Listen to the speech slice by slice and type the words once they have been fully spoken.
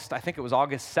August. I think it was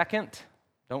August 2nd.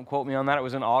 Don't quote me on that. It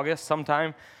was in August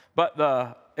sometime.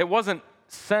 But it wasn't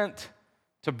sent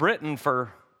to Britain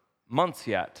for months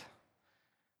yet.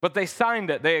 But they signed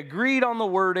it. They agreed on the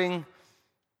wording.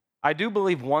 I do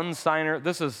believe one signer,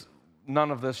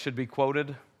 none of this should be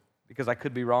quoted because I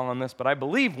could be wrong on this, but I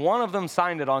believe one of them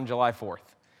signed it on July 4th.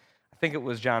 I think it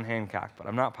was John Hancock, but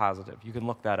I'm not positive. You can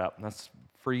look that up. That's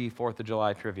free 4th of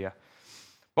July trivia.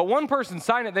 But one person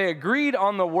signed it. They agreed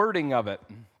on the wording of it.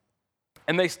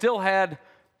 And they still had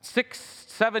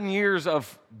 6-7 years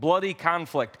of bloody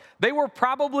conflict. They were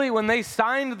probably, when they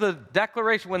signed the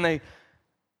Declaration, when they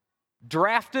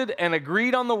drafted and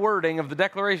agreed on the wording of the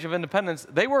Declaration of Independence,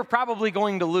 they were probably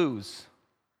going to lose.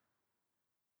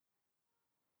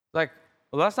 Like,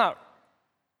 well, that's not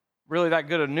really that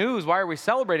good of news. Why are we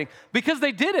celebrating? Because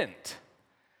they didn't.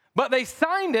 But they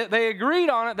signed it, they agreed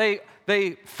on it,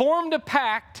 they formed a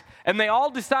pact, and they all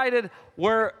decided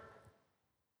we're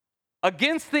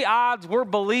against the odds, we're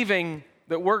believing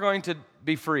that we're going to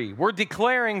be free. We're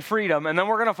declaring freedom, and then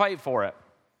we're going to fight for it.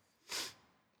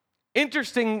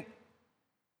 Interesting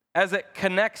as it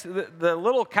connects, the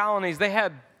little colonies, they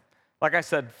had, like I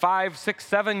said, 5, 6,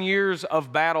 7 years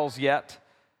of battles yet.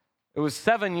 It was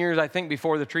 7 years, I think,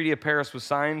 before the Treaty of Paris was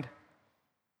signed.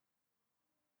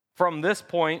 From this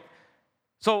point,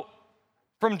 so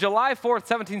from July 4th,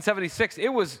 1776, it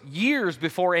was years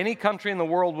before any country in the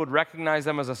world would recognize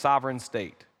them as a sovereign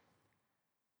state.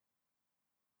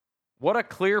 What a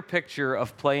clear picture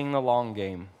of playing the long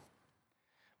game.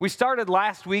 We started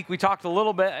last week, we talked a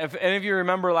little bit, if any of you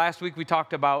remember last week we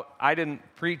talked about, I didn't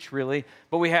preach really,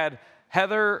 but we had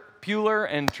Heather Pueller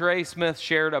and Trey Smith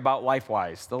shared about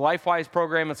LifeWise. The LifeWise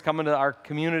program that's coming to our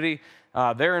community,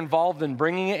 they're involved in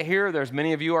bringing it here. There's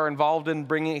many of you are involved in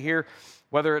bringing it here,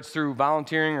 whether it's through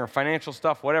volunteering or financial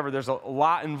stuff, whatever. There's a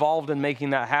lot involved in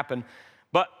making that happen.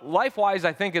 But LifeWise,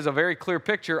 I think, is a very clear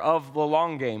picture of the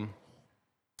long game.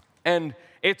 And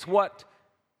it's what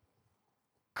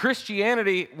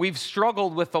Christianity, we've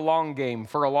struggled with the long game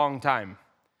for a long time.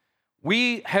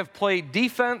 We have played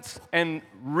defense and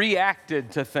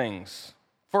reacted to things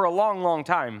for a long, long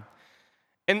time.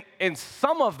 And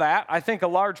some of that, I think a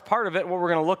large part of it, what we're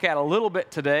going to look at a little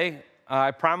bit today,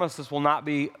 I promise this will not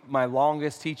be my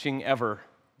longest teaching ever,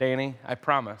 Danny, I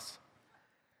promise.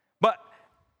 But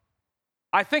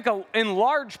I think in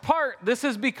large part, this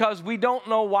is because we don't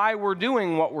know why we're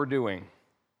doing what we're doing.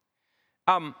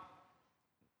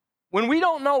 When we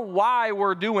don't know why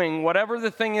we're doing whatever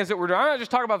the thing is that we're doing, I'm not just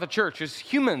talking about the church, as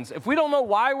humans. If we don't know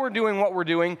why we're doing what we're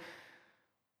doing,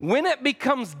 when it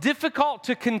becomes difficult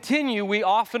to continue, we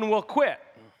often will quit.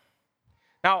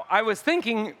 Now, I was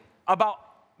thinking about,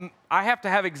 I have to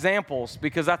have examples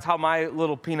because that's how my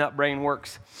little peanut brain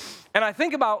works. And I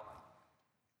think about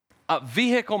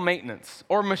vehicle maintenance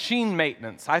or machine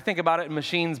maintenance. I think about it in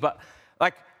machines, but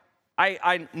like,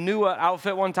 I knew an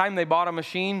outfit one time, they bought a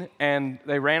machine and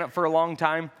they ran it for a long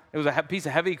time. It was a piece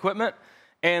of heavy equipment.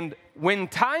 And when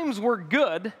times were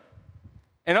good,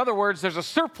 in other words, there's a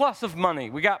surplus of money.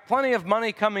 We got plenty of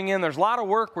money coming in. There's a lot of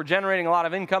work. We're generating a lot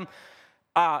of income.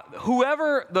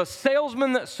 Whoever, the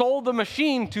salesman that sold the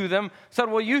machine to them said,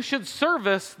 well, you should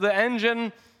service the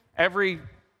engine every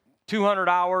 200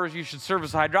 hours. You should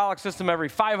service the hydraulic system every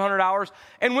 500 hours.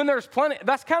 And when there's plenty,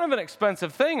 that's kind of an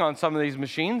expensive thing on some of these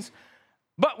machines.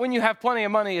 But when you have plenty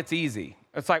of money, it's easy.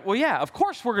 It's like, well, yeah, of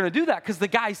course we're going to do that because the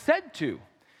guy said to.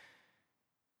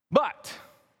 But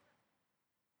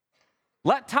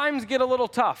let times get a little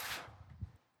tough.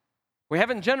 We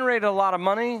haven't generated a lot of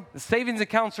money. The savings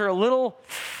accounts are a little,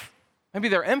 maybe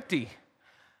they're empty.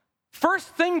 First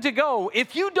thing to go,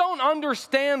 if you don't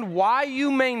understand why you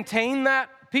maintain that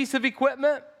piece of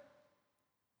equipment,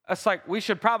 it's like we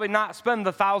should probably not spend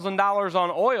the $1,000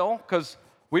 on oil because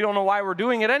we don't know why we're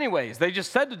doing it anyways. They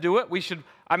just said to do it.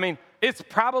 It's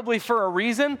probably for a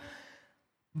reason.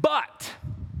 But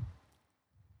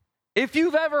if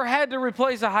you've ever had to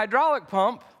replace a hydraulic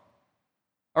pump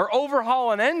or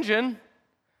overhaul an engine,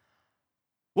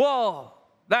 well,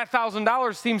 that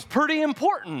 $1,000 seems pretty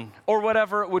important or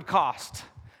whatever it would cost.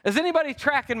 Is anybody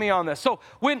tracking me on this? So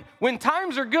when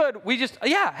times are good, we just,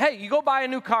 hey, you go buy a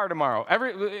new car tomorrow.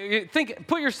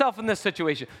 Put yourself in this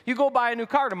situation. You go buy a new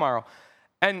car tomorrow.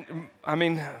 And,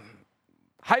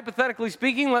 hypothetically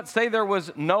speaking, let's say there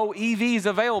was no EVs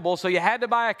available, so you had to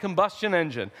buy a combustion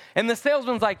engine. And the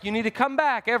salesman's like, you need to come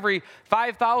back every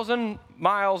 5,000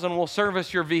 miles and we'll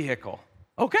service your vehicle.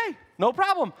 Okay, no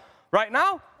problem. Right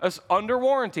now, it's under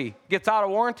warranty. Gets out of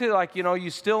warranty, you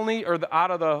still need,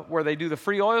 where they do the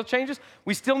free oil changes,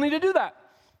 we still need to do that.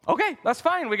 Okay, that's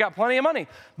fine. We got plenty of money.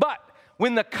 But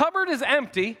when the cupboard is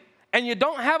empty and you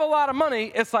don't have a lot of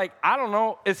money, it's like, I don't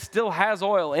know, it still has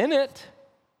oil in it.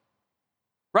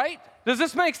 Right? Does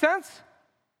this make sense?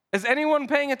 Is anyone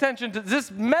paying attention to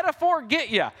this metaphor? Get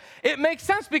you? It makes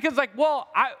sense because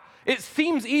it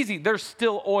seems easy. There's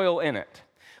still oil in it.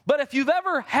 But if you've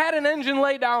ever had an engine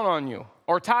lay down on you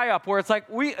or tie up where it's like,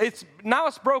 now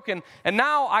it's broken and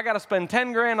now I got to spend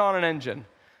 10 grand on an engine.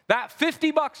 That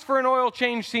 $50 for an oil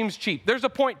change seems cheap. There's a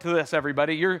point to this,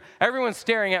 everybody. Everyone's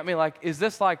staring at me like, is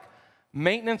this like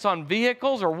maintenance on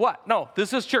vehicles or what? No,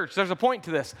 this is church. There's a point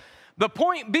to this. The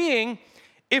point being,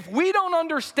 if we don't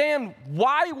understand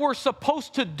why we're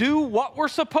supposed to do what we're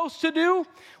supposed to do,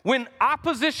 when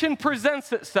opposition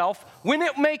presents itself, when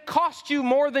it may cost you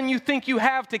more than you think you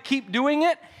have to keep doing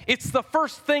it, it's the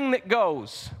first thing that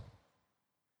goes.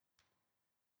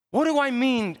 What do I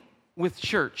mean with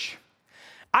church?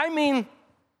 I mean,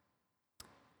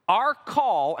 our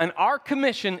call and our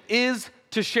commission is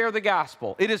to share the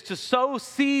gospel. It is to sow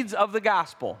seeds of the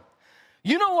gospel.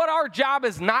 You know what our job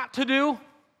is not to do?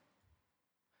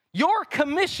 Your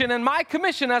commission and my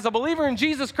commission as a believer in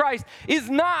Jesus Christ is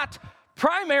not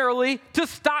primarily to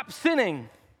stop sinning.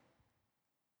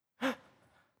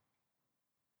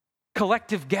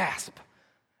 Collective gasp.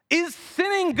 Is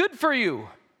sinning good for you?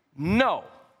 No.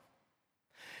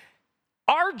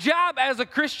 Our job as a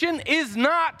Christian is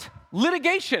not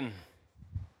litigation.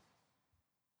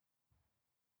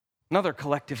 Another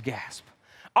collective gasp.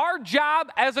 Our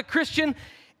job as a Christian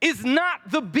is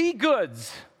not the be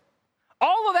goods.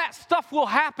 All of that stuff will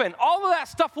happen. All of that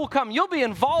stuff will come. You'll be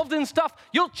involved in stuff.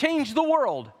 You'll change the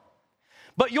world.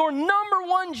 But your number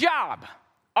one job,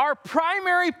 our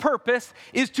primary purpose,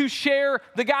 is to share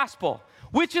the gospel,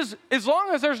 which is, as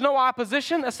long as there's no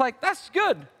opposition, it's like, that's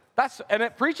good. And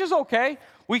it preaches okay.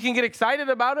 We can get excited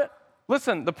about it.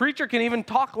 Listen, the preacher can even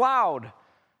talk loud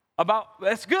about,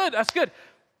 that's good.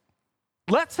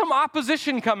 Let some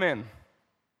opposition come in.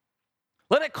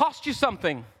 Let it cost you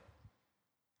something.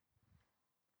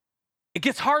 It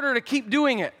gets harder to keep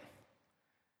doing it.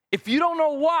 If you don't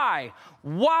know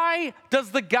why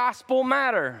does the gospel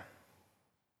matter?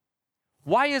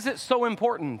 Why is it so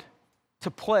important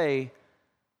to play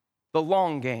the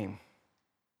long game?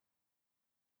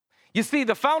 You see,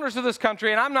 the founders of this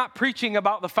country, and I'm not preaching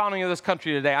about the founding of this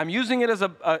country today. I'm using it as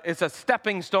a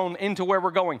stepping stone into where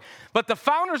we're going. But the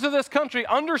founders of this country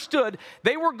understood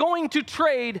they were going to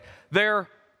trade their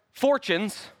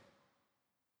fortunes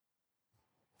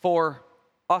for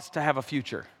us to have a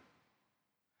future.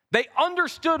 They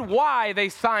understood why they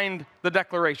signed the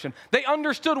Declaration. They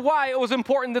understood why it was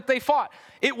important that they fought.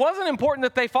 It wasn't important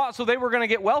that they fought so they were going to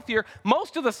get wealthier.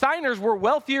 Most of the signers were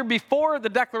wealthier before the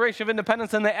Declaration of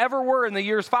Independence than they ever were in the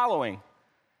years following.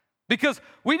 Because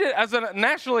we did, as a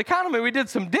national economy, we did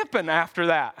some dipping after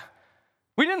that.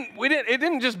 It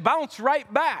didn't just bounce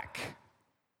right back.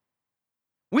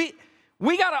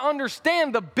 We got to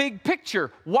understand the big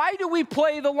picture. Why do we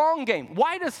play the long game?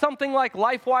 Why does something like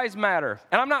LifeWise matter?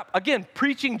 And I'm not, again,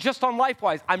 preaching just on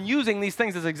LifeWise. I'm using these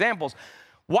things as examples.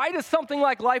 Why does something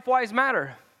like LifeWise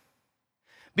matter?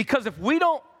 Because if we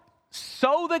don't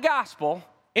sow the gospel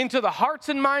into the hearts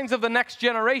and minds of the next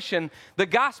generation, the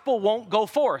gospel won't go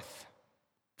forth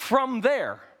from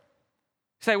there.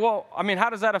 You say, well, how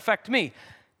does that affect me?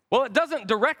 Well, it doesn't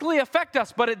directly affect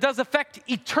us, but it does affect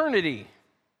eternity.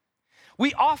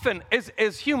 We often,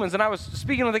 as humans, and I was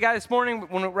speaking with a guy this morning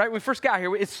when we first got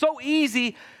here, it's so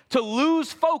easy to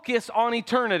lose focus on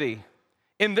eternity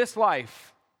in this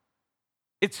life.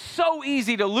 It's so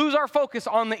easy to lose our focus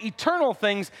on the eternal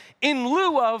things in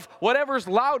lieu of whatever's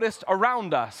loudest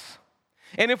around us.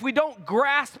 And if we don't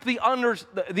grasp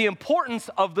the importance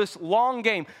of this long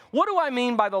game, what do I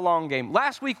mean by the long game?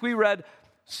 Last week we read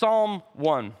Psalm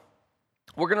 1.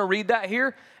 We're going to read that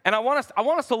here, and I want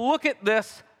us to look at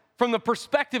this from the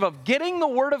perspective of getting the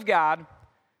Word of God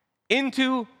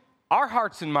into our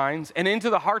hearts and minds and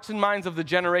into the hearts and minds of the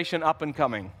generation up and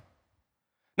coming.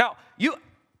 Now,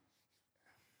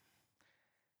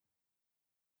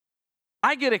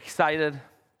 I get excited,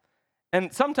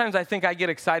 and sometimes I think I get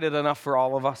excited enough for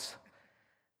all of us.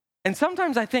 And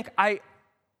sometimes I think I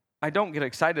don't get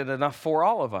excited enough for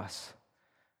all of us.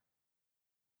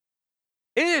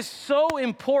 It is so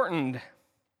important.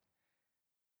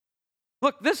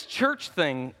 Look, this church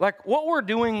thing, like what we're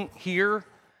doing here,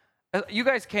 you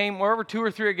guys came, wherever two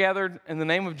or three are gathered, in the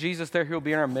name of Jesus there, he'll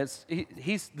be in our midst.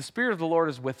 The Spirit of the Lord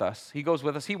is with us. He goes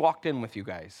with us. He walked in with you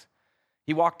guys.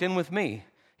 He walked in with me.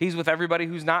 He's with everybody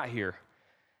who's not here.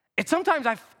 Sometimes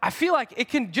I feel like it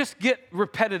can just get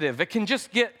repetitive. It can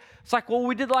just get It's like, well,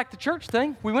 we did like the church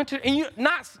thing. We went to, and you,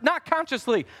 not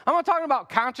consciously. I'm not talking about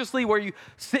consciously where you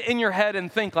sit in your head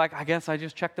and think like, I guess I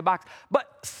just checked the box. But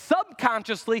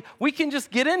subconsciously, we can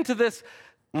just get into this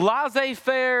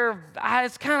laissez-faire.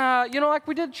 It's kind of, like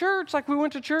we did church, like we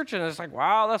went to church, and it's like,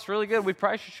 wow, that's really good. We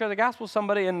probably should share the gospel with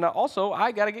somebody, and also,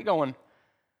 I got to get going.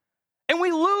 And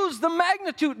we lose the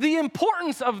magnitude, the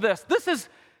importance of this. This is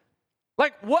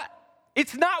like what?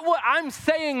 It's not what I'm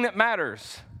saying that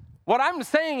matters. What I'm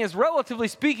saying is, relatively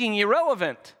speaking,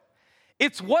 irrelevant.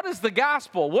 It's what is the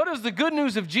gospel? What is the good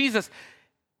news of Jesus?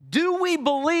 Do we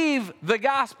believe the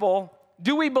gospel?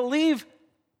 Do we believe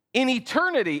in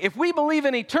eternity? If we believe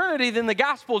in eternity, then the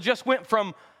gospel just went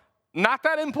from not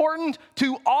that important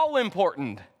to all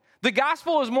important. The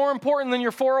gospel is more important than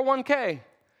your 401k.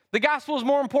 The gospel is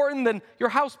more important than your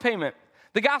house payment.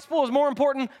 The gospel is more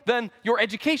important than your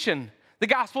education. The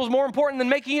gospel is more important than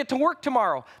making it to work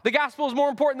tomorrow. The gospel is more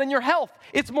important than your health.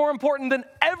 It's more important than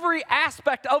every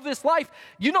aspect of this life.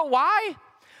 You know why?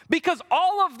 Because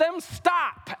all of them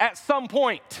stop at some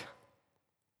point.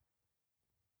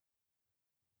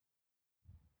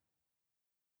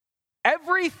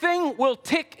 Everything will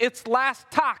tick its last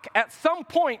tock at some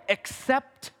point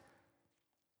except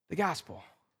the gospel.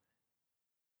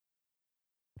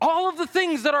 All of the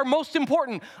things that are most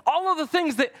important, all of the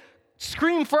things that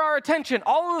scream for our attention,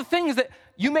 all of the things that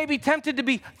you may be tempted to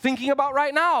be thinking about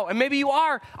right now, and maybe you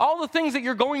are, all the things that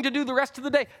you're going to do the rest of the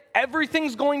day,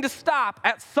 everything's going to stop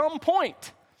at some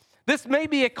point. This may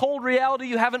be a cold reality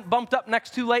you haven't bumped up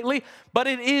next to lately, but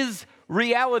it is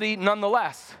reality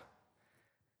nonetheless.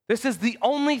 This is the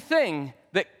only thing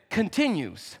that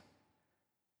continues.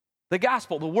 The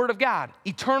gospel, the word of God,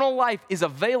 eternal life is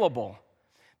available.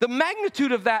 The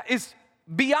magnitude of that is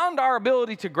beyond our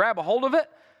ability to grab a hold of it,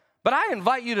 but I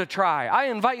invite you to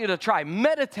try.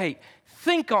 Meditate,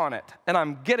 think on it, and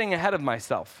I'm getting ahead of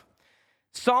myself.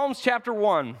 Psalms chapter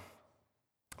 1,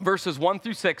 verses 1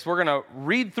 through 6, we're going to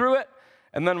read through it,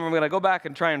 and then we're going to go back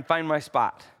and try and find my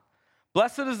spot.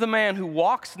 Blessed is the man who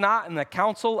walks not in the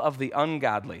counsel of the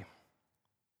ungodly,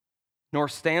 nor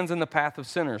stands in the path of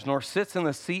sinners, nor sits in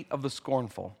the seat of the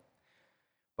scornful.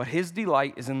 But his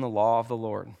delight is in the law of the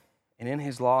Lord, and in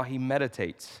his law he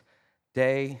meditates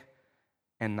day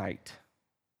and night.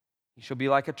 He shall be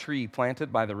like a tree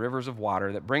planted by the rivers of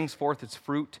water that brings forth its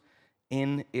fruit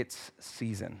in its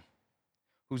season,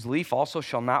 whose leaf also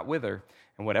shall not wither,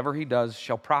 and whatever he does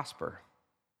shall prosper.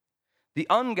 The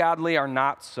ungodly are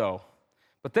not so,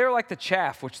 but they are like the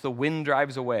chaff which the wind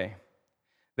drives away.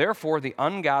 Therefore the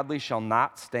ungodly shall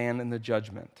not stand in the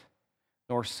judgment,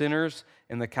 nor sinners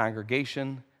in the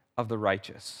congregation of the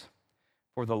righteous.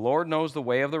 For the Lord knows the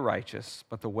way of the righteous,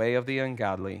 but the way of the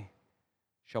ungodly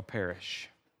shall perish.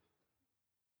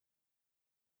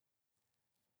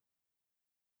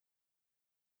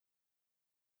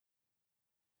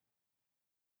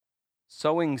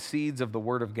 Sowing seeds of the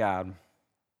Word of God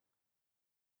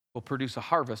will produce a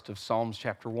harvest of Psalms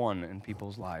chapter 1 in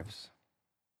people's lives.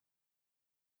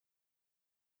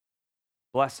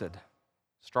 Blessed,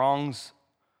 Strong's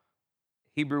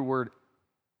Hebrew word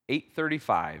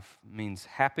 835 means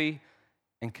happy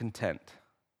and content.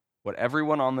 What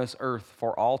everyone on this earth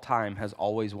for all time has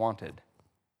always wanted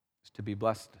is to be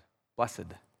blessed. Blessed.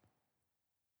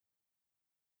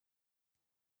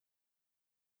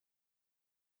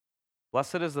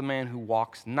 Blessed is the man who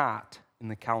walks not in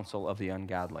the counsel of the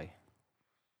ungodly.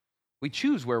 We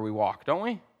choose where we walk, don't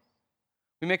we?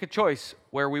 We make a choice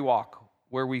where we walk,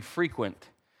 where we frequent.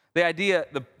 The idea,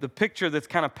 the picture that's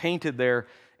kind of painted there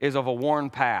is of a worn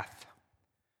path.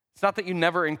 It's not that you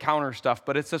never encounter stuff,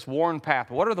 but it's this worn path.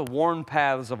 What are the worn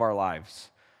paths of our lives?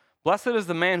 Blessed is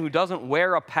the man who doesn't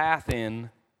wear a path in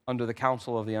under the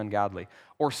counsel of the ungodly,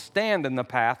 or stand in the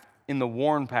path, in the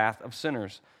worn path of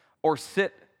sinners, or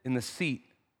sit in the seat,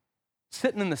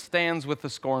 sitting in the stands with the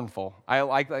scornful. I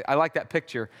like that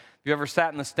picture. Have you ever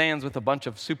sat in the stands with a bunch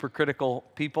of super critical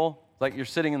people? Like you're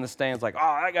sitting in the stands like,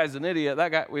 oh, that guy's an idiot.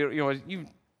 That guy, you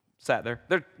sat there.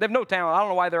 They have no talent. I don't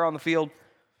know why they're on the field.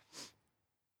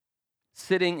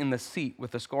 Sitting in the seat with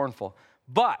the scornful.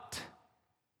 But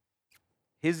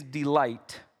his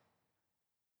delight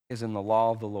is in the law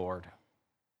of the Lord.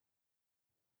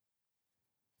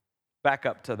 Back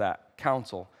up to that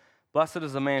counsel. Blessed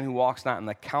is the man who walks not in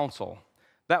the counsel.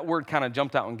 That word kind of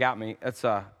jumped out and got me. It's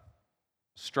a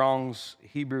Strong's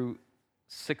Hebrew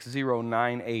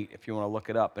 6098, if you want to look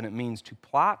it up. And it means to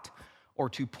plot or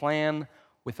to plan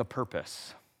with a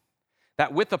purpose.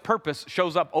 That with a purpose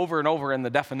shows up over and over in the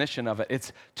definition of it.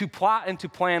 It's to plot and to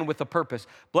plan with a purpose.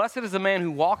 Blessed is the man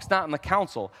who walks not in the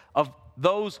counsel of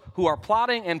those who are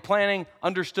plotting and planning,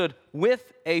 understood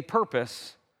with a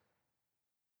purpose,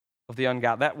 of the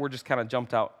ungodly. That word just kind of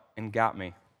jumped out and got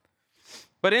me.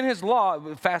 But in his law,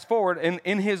 fast forward,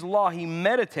 in his law, he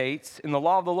meditates in the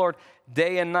law of the Lord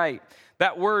day and night.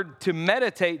 That word to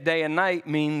meditate day and night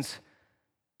means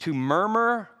to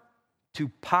murmur, to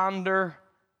ponder,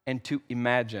 and to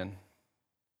imagine.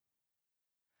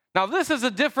 Now, this is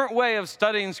a different way of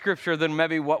studying Scripture than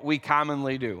maybe what we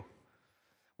commonly do.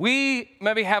 We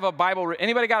maybe have a Bible.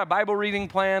 Anybody got a Bible reading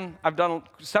plan? I've done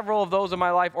several of those in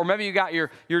my life. Or maybe you got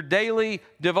your daily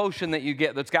devotion that you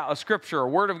get that's got a scripture, a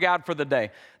word of God for the day.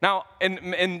 Now,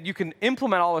 and you can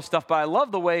implement all this stuff, but I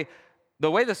love the way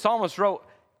the psalmist wrote,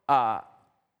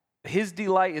 his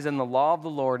delight is in the law of the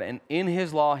Lord, and in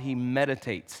his law he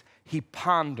meditates, he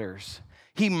ponders.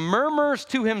 He murmurs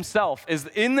to himself. Is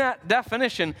in that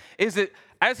definition, is it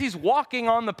as he's walking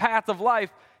on the path of life,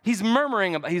 he's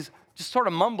murmuring about, he's just sort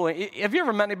of mumbling. Have you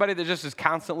ever met anybody that just is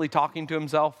constantly talking to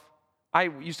himself? I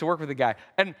used to work with a guy,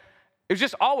 and it was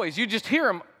just always, you just hear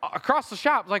him across the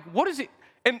shop, like, what is he?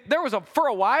 And there was for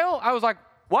a while, I was like,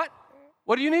 what?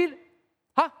 What do you need?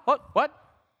 Huh? What?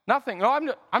 Nothing.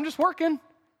 No, I'm just working.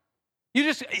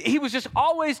 He was just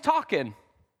always talking.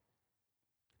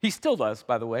 He still does,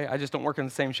 by the way. I just don't work in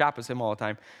the same shop as him all the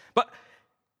time. But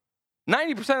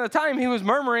 90% of the time, he was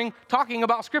murmuring, talking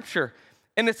about Scripture.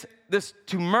 And it's this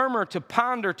to murmur, to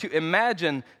ponder, to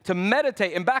imagine, to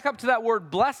meditate, and back up to that word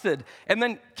blessed, and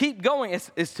then keep going.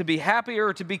 Is to be happy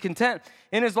or to be content.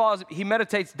 In his laws, he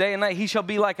meditates day and night. He shall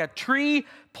be like a tree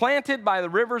planted by the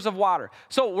rivers of water.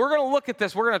 So we're going to look at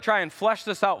this. We're going to try and flesh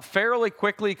this out fairly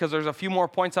quickly because there's a few more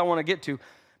points I want to get to.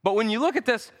 But when you look at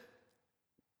this,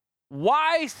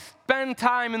 why spend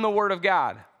time in the Word of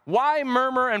God? Why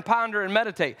murmur and ponder and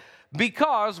meditate?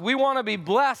 Because we want to be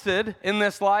blessed in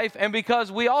this life, and because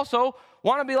we also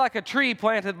want to be like a tree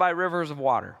planted by rivers of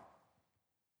water.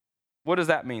 What does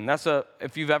that mean?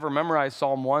 If you've ever memorized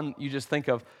Psalm 1, you just think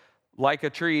of like a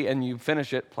tree and you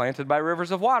finish it, planted by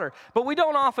rivers of water. But we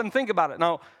don't often think about it.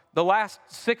 Now, the last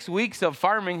 6 weeks of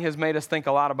farming has made us think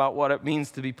a lot about what it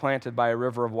means to be planted by a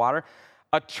river of water.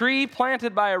 A tree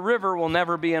planted by a river will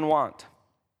never be in want.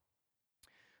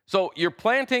 So you're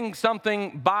planting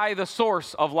something by the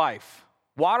source of life.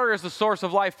 Water is the source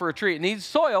of life for a tree. It needs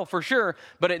soil for sure,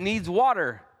 but it needs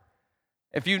water.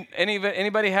 If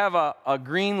anybody have a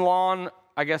green lawn,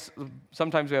 I guess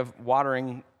sometimes we have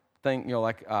watering thing,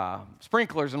 like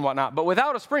sprinklers and whatnot. But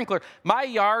without a sprinkler, my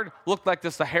yard looked like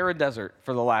the Sahara Desert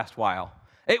for the last while.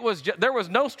 There was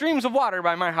no streams of water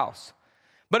by my house.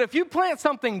 But if you plant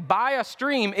something by a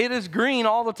stream, it is green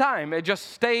all the time. It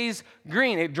just stays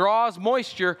green. It draws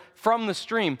moisture from the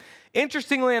stream.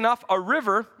 Interestingly enough, a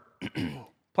river,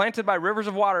 planted by rivers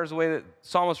of water is the way that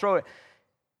Psalmist wrote it,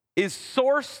 is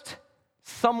sourced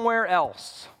somewhere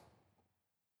else.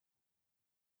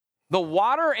 The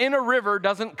water in a river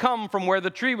doesn't come from where the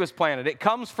tree was planted. It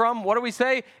comes from, what do we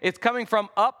say? It's coming from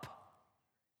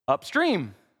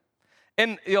upstream.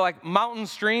 And like mountain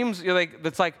streams,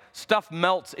 it's like stuff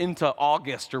melts into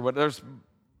August or what. There's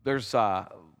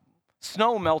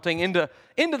snow melting into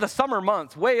the summer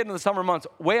months, way into the summer months,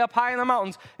 way up high in the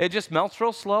mountains. It just melts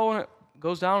real slow and it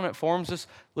goes down and it forms this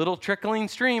little trickling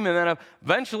stream, and then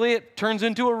eventually it turns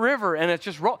into a river, and it's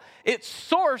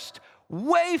sourced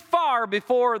way far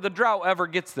before the drought ever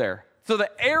gets there. So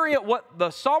the area, what the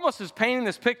psalmist is painting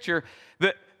this picture,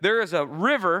 that there is a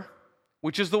river,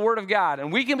 which is the Word of God.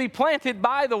 And we can be planted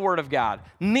by the Word of God,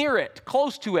 near it,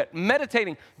 close to it,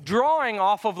 meditating, drawing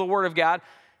off of the Word of God.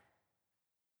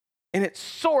 And it's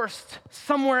sourced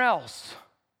somewhere else.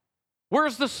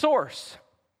 Where's the source?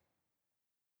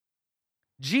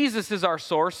 Jesus is our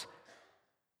source.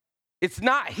 It's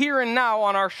not here and now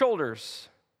on our shoulders.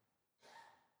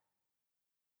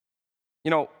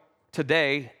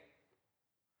 Today,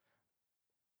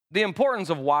 the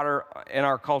importance of water in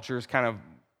our culture is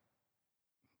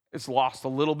it's lost a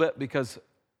little bit because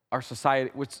our society,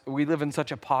 we live in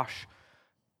such a posh,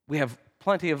 we have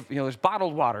plenty of, there's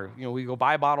bottled water. We go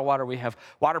buy bottled water. We have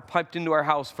water piped into our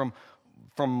house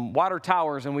from water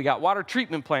towers, and we got water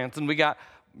treatment plants, and we got,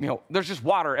 there's just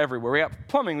water everywhere. We have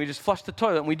plumbing. We just flush the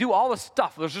toilet, and we do all this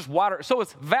stuff. There's just water. So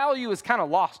its value is kind of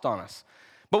lost on us.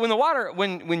 But when the water,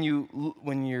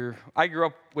 I grew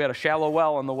up, we had a shallow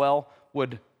well, and the well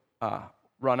would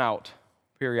run out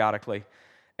periodically.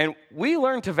 And we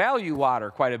learned to value water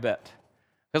quite a bit.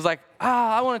 It's like,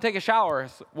 I want to take a shower.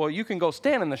 Well, you can go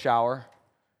stand in the shower.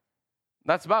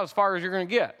 That's about as far as you're going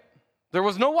to get. There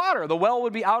was no water. The well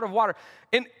would be out of water.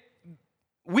 And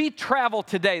we travel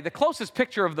today, the closest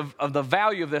picture of the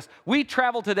value of this, we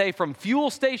travel today from fuel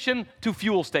station to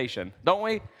fuel station, don't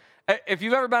we? If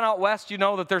you've ever been out west, you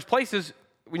know that there's places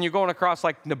when you're going across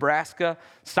like Nebraska,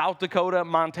 South Dakota,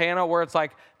 Montana, where it's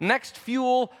like next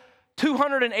fuel,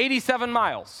 287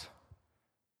 miles.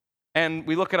 And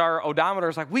we look at our odometer,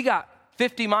 it's like we got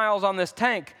 50 miles on this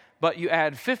tank, but you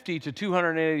add 50 to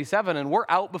 287 and we're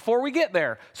out before we get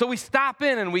there. So we stop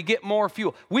in and we get more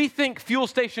fuel. We think fuel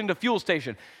station to fuel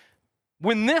station.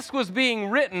 When this was being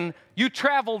written, you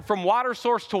traveled from water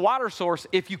source to water source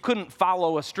if you couldn't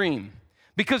follow a stream.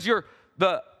 Because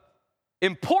the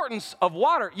importance of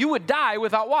water, you would die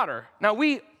without water. Now,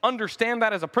 we understand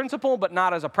that as a principle, but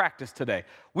not as a practice today.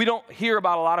 We don't hear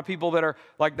about a lot of people that are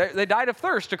like, they died of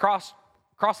thirst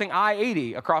crossing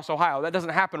I-80 across Ohio. That doesn't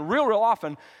happen real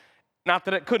often. Not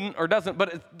that it couldn't or doesn't,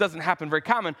 but it doesn't happen very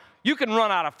common. You can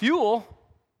run out of fuel,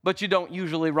 but you don't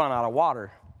usually run out of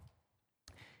water.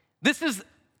 This is,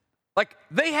 like,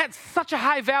 they had such a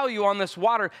high value on this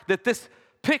water that this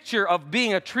picture of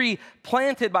being a tree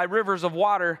planted by rivers of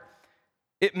water,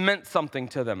 it meant something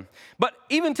to them. But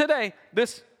even today,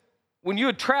 when you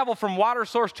would travel from water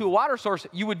source to a water source,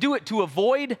 you would do it to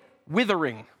avoid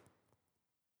withering.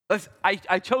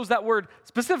 I chose that word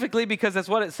specifically because that's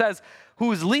what it says,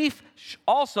 whose leaf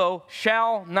also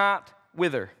shall not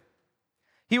wither.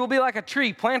 He will be like a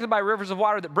tree planted by rivers of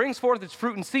water that brings forth its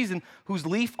fruit in season, whose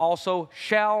leaf also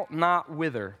shall not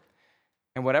wither.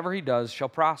 And whatever he does shall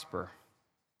prosper.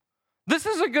 This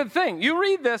is a good thing. You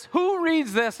read this. Who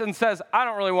reads this and says, I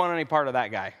don't really want any part of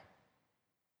that guy?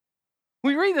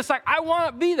 We read this like, I want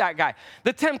to be that guy.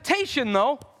 The temptation,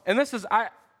 though, and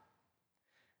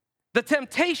the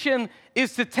temptation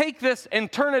is to take this and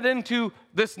turn it into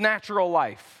this natural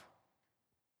life.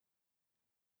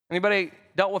 Anybody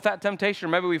dealt with that temptation?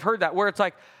 Or maybe we've heard that, where it's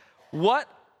like, what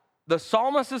the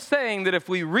psalmist is saying that if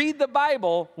we read the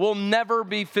Bible, we'll never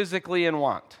be physically in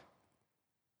want.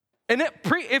 And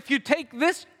if you take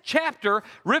this chapter,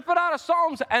 rip it out of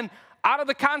Psalms and out of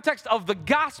the context of the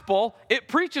gospel, it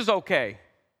preaches okay.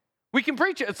 We can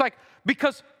preach it. It's like,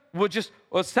 because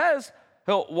it says,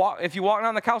 if you walk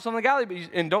down the counsel of the godly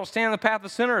and don't stand in the path of the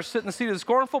sinner or sit in the seat of the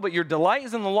scornful, but your delight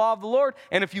is in the law of the Lord,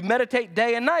 and if you meditate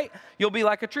day and night, you'll be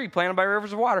like a tree planted by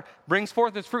rivers of water, brings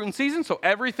forth its fruit in season, so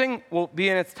everything will be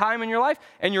in its time in your life,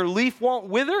 and your leaf won't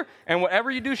wither, and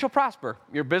whatever you do shall prosper.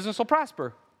 Your business will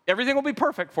prosper. Everything will be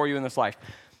perfect for you in this life.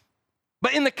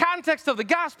 But in the context of the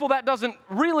gospel, that doesn't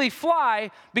really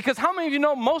fly, because how many of you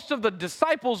know most of the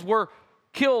disciples were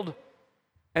killed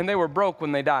and they were broke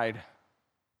when they died?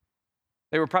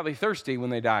 They were probably thirsty when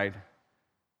they died.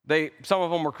 Some of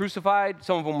them were crucified,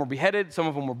 some of them were beheaded, some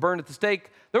of them were burned at the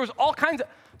stake. There was all kinds of,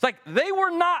 it's like they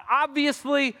were not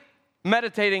obviously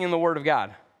meditating in the Word of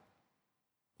God.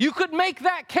 You could make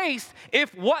that case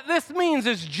if what this means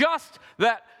is just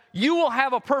that you will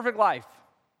have a perfect life.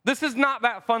 This is not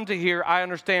that fun to hear. I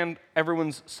understand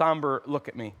everyone's somber look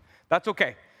at me. That's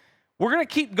okay. We're going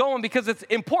to keep going because it's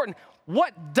important.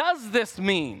 What does this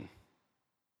mean?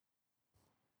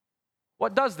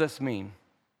 What does this mean?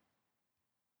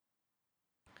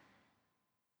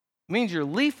 It means your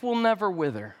leaf will never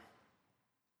wither.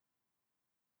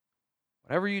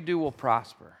 Whatever you do will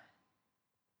prosper.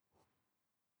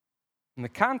 In the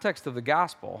context of the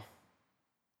gospel,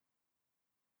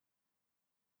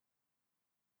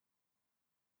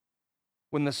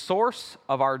 when the source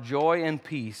of our joy and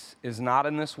peace is not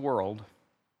in this world,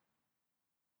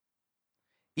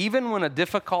 even when a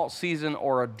difficult season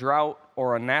or a drought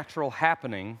or a natural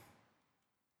happening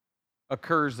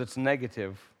occurs that's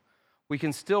negative, we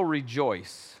can still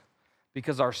rejoice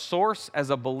because our source as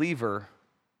a believer,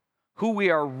 who we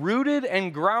are rooted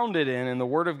and grounded in the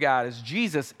Word of God, is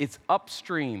Jesus. It's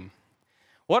upstream.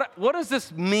 What does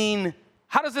this mean?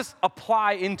 How does this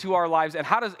apply into our lives? And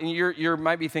you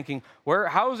might be thinking,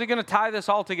 how is it going to tie this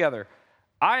all together?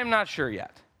 I am not sure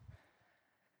yet.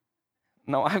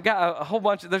 No, I've got a whole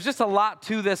bunch. There's just a lot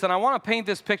to this, and I want to paint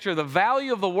this picture, the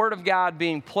value of the Word of God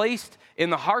being placed in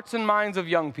the hearts and minds of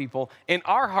young people, in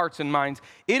our hearts and minds.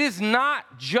 It's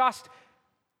not just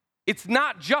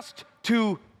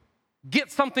to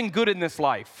get something good in this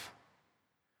life.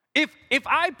 If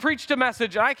I preached a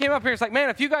message and I came up here, it's like, man,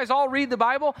 if you guys all read the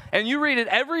Bible and you read it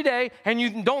every day and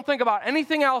you don't think about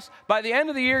anything else, by the end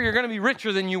of the year, you're going to be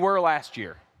richer than you were last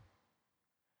year.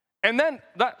 And then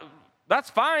that's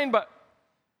fine, but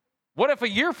what if a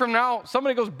year from now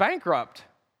somebody goes bankrupt?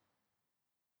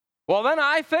 Well, then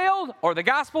I failed, or the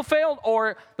gospel failed,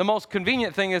 or the most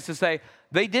convenient thing is to say,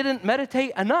 they didn't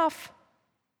meditate enough.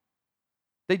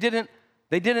 They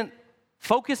didn't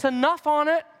focus enough on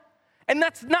it. And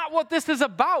that's not what this is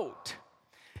about.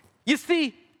 You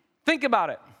see, think about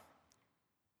it.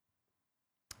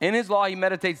 In his law he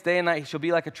meditates day and night. He shall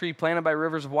be like a tree planted by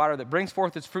rivers of water that brings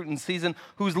forth its fruit in season,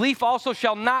 whose leaf also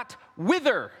shall not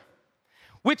wither,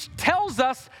 which tells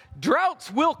us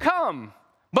droughts will come,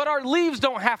 but our leaves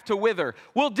don't have to wither.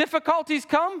 Will difficulties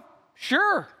come?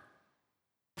 Sure.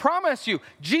 Promise you.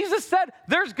 Jesus said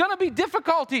there's going to be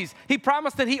difficulties. He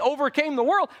promised that he overcame the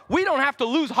world. We don't have to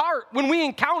lose heart when we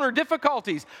encounter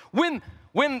difficulties. When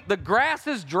the grass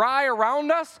is dry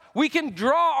around us, we can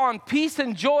draw on peace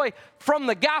and joy from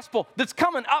the gospel that's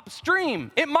coming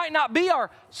upstream. It might not be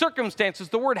our circumstances.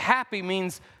 The word happy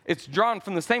means it's drawn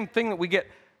from the same thing that we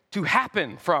get to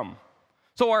happen from.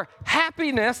 So our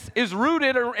happiness is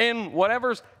rooted in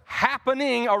whatever's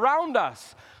happening around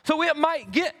us. So it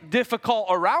might get difficult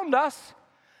around us,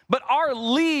 but our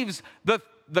leaves, the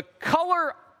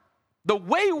color, the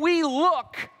way we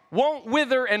look won't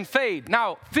wither and fade.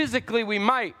 Now, physically we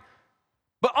might,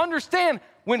 but understand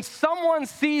when someone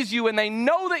sees you and they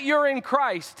know that you're in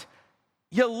Christ,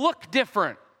 you look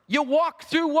different. You walk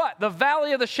through what? The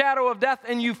valley of the shadow of death,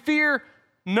 and you fear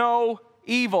no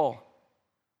evil.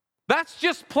 That's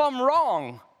just plumb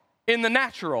wrong in the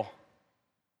natural.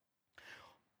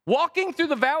 Walking through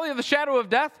the valley of the shadow of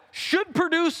death should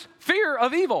produce fear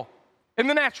of evil in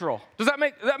the natural. Does that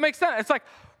make sense? It's like,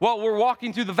 well, we're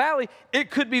walking through the valley.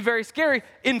 It could be very scary.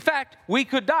 In fact, we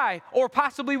could die, or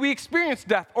possibly we experience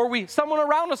death, or someone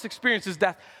around us experiences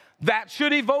death. That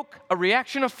should evoke a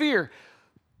reaction of fear.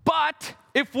 But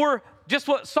if we're just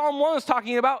what Psalm 1 is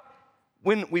talking about,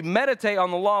 when we meditate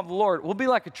on the law of the Lord, we'll be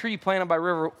like a tree planted by a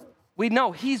river. We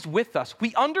know he's with us.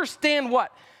 We understand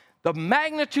what? The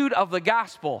magnitude of the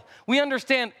gospel. We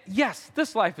understand, yes,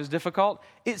 this life is difficult.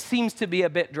 It seems to be a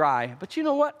bit dry. But you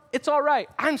know what? It's all right.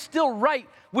 I'm still right.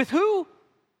 With who?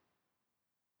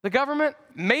 The government?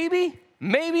 Maybe,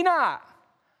 maybe not.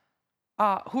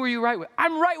 Who are you right with?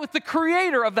 I'm right with the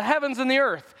creator of the heavens and the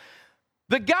earth.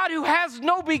 The God who has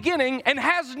no beginning and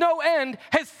has no end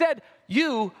has said,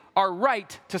 you are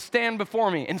right to stand before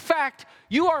me. In fact,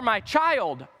 you are my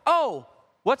child. Oh,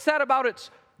 what's that about it's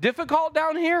difficult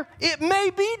down here? It may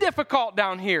be difficult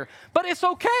down here, but it's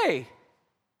okay.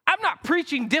 I'm not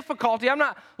preaching difficulty. I'm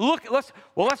not,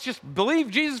 let's just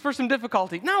believe Jesus for some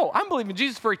difficulty. No, I'm believing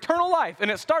Jesus for eternal life, and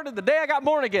it started the day I got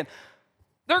born again.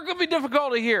 There could be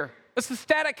difficulty here. It's the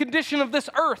static condition of this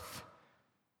earth.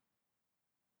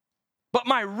 But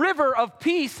my river of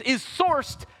peace is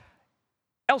sourced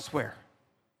elsewhere.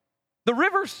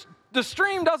 The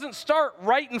stream doesn't start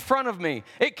right in front of me.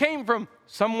 It came from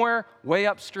somewhere way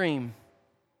upstream.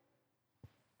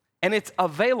 And it's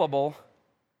available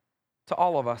to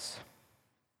all of us.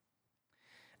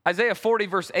 Isaiah 40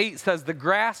 verse 8 says, the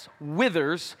grass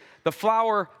withers, the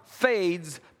flower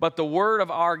fades, but the word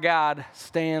of our God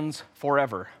stands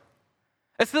forever.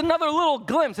 It's another little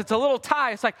glimpse. It's a little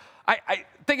tie. It's like, I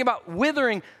think about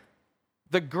withering.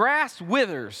 The grass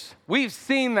withers. We've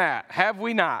seen that, have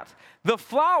we not? The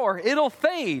flower, it'll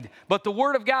fade, but the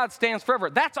word of God stands forever.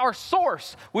 That's our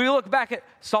source. We look back at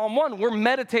Psalm 1, we're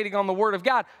meditating on the word of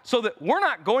God so that we're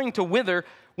not going to wither,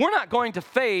 we're not going to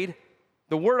fade.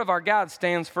 The word of our God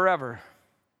stands forever.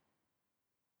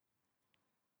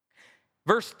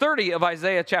 Verse 30 of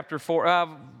Isaiah chapter 4,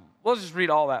 let's just read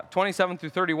all that, 27 through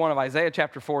 31 of Isaiah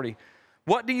chapter 40.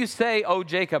 What do you say, O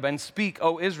Jacob, and speak,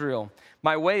 O Israel?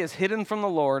 My way is hidden from the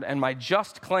Lord, and my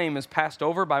just claim is passed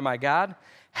over by my God.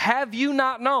 Have you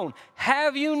not known?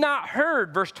 Have you not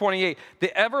heard? Verse 28,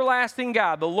 the everlasting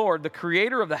God, the Lord, the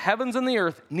creator of the heavens and the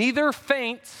earth, neither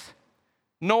faints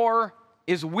nor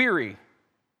is weary.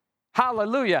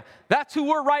 Hallelujah. That's who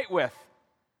we're right with.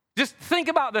 Just think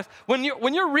about this. When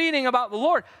you're reading about the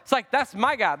Lord, it's like, that's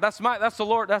my God. That's the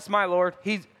Lord. That's my Lord.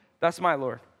 That's my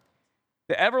Lord.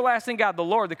 The everlasting God, the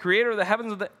Lord, the creator of the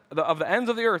heavens of the ends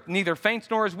of the earth, neither faints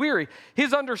nor is weary.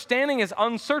 His understanding is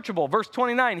unsearchable. Verse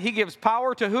 29, he gives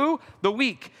power to who? The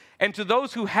weak. And to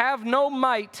those who have no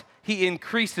might, he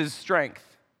increases strength.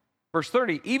 Verse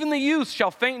 30, even the youth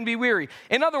shall faint and be weary.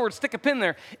 In other words, stick a pin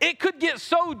there. It could get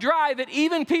so dry that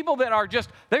even people that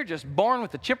they're just born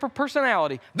with a chipper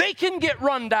personality, they can get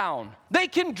run down. They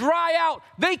can dry out.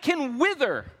 They can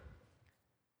wither.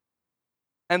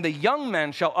 And the young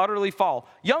men shall utterly fall.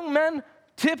 Young men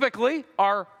typically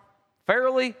are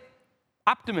fairly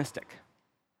optimistic.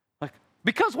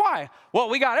 Because why? Well,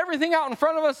 we got everything out in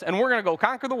front of us, and we're going to go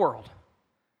conquer the world.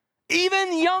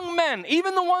 Even young men,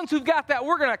 even the ones who've got that,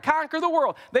 we're going to conquer the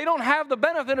world. They don't have the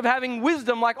benefit of having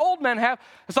wisdom like old men have.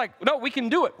 It's like, no, we can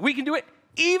do it. We can do it.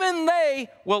 Even they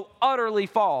will utterly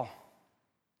fall.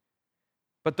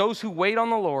 But those who wait on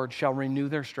the Lord shall renew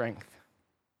their strength.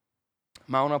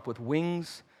 Mount up with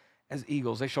wings as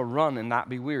eagles. They shall run and not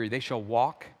be weary. They shall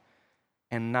walk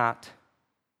and not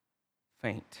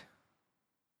faint.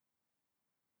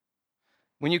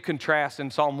 When you contrast in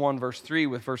Psalm 1, verse 3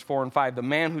 with verse 4 and 5, the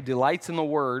man who delights in the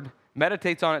word,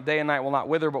 meditates on it day and night, will not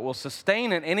wither, but will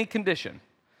sustain in any condition.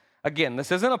 Again,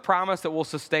 this isn't a promise that will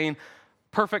sustain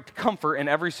perfect comfort in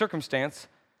every circumstance.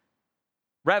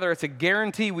 Rather, it's a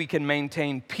guarantee we can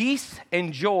maintain peace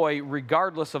and joy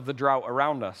regardless of the drought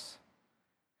around us.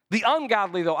 The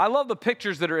ungodly, though, I love the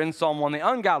pictures that are in Psalm 1. The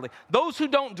ungodly, those who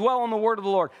don't dwell on the word of the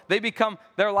Lord,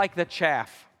 they're like the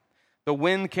chaff the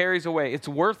wind carries away. It's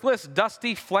worthless,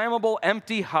 dusty, flammable,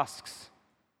 empty husks.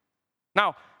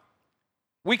 Now,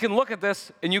 we can look at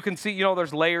this and you can see,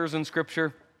 there's layers in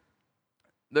Scripture.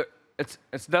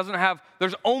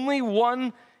 There's only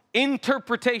one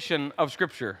interpretation of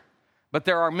Scripture, but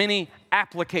there are many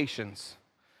applications.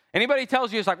 Anybody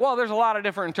tells you it's like, well, there's a lot of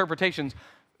different interpretations.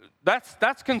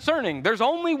 That's concerning. There's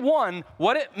only one.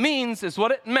 What it means is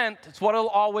what it meant. It's what it'll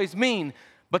always mean.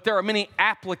 But there are many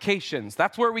applications.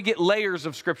 That's where we get layers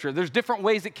of Scripture. There's different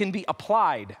ways it can be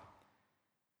applied.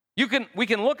 We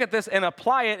can look at this and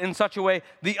apply it in such a way,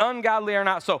 the ungodly are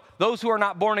not so. Those who are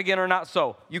not born again are not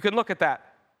so. You can look at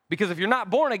that. Because if you're not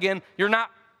born again, you're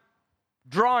not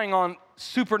drawing on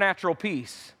supernatural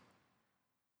peace.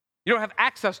 You don't have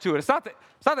access to it. It's not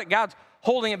that God's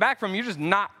holding it back from you.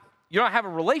 You don't have a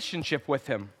relationship with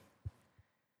him.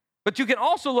 But you can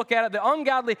also look at it, the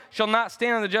ungodly shall not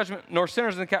stand in the judgment, nor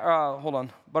sinners in the,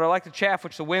 but are like the chaff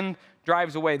which the wind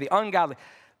drives away, the ungodly.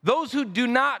 Those who do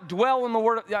not dwell in the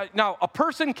word of, now a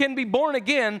person can be born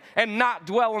again and not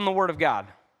dwell in the word of God.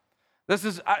 We're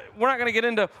not going to get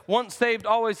into once saved,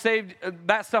 always saved,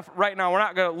 that stuff right now. We're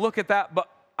not going to look at that, but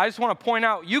I just want to point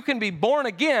out, you can be born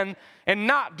again and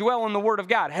not dwell in the word of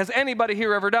God. Has anybody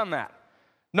here ever done that?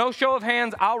 No show of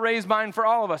hands, I'll raise mine for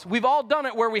all of us. We've all done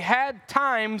it where we had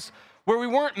times where we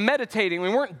weren't meditating, we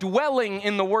weren't dwelling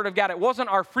in the Word of God. It wasn't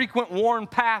our frequent worn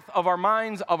path of our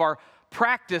minds, of our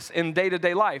practice in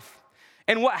day-to-day life.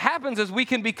 And what happens is we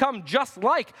can become just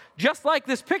like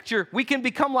this picture, we can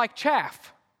become like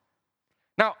chaff.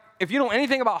 Now, if you know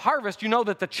anything about harvest, you know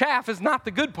that the chaff is not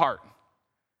the good part.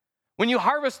 When you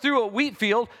harvest through a wheat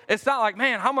field, it's not like,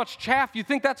 man, how much chaff you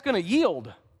think that's going to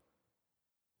yield?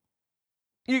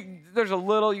 There's a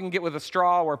little you can get with a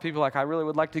straw where people are like, I really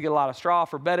would like to get a lot of straw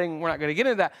for bedding. We're not going to get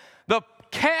into that. The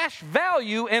cash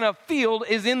value in a field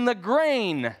is in the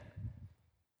grain.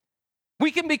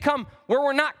 We can become where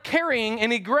we're not carrying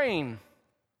any grain.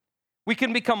 We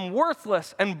can become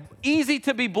worthless and easy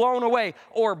to be blown away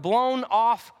or blown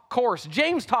off course.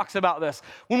 James talks about this.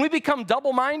 When we become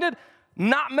double-minded,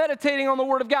 not meditating on the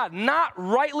Word of God, not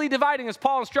rightly dividing, as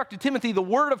Paul instructed Timothy, the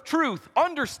Word of truth,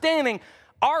 understanding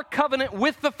our covenant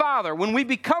with the Father. When we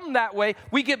become that way,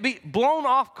 we get blown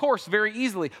off course very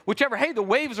easily. The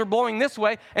waves are blowing this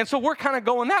way, and so we're kind of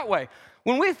going that way.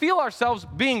 When we feel ourselves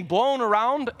being blown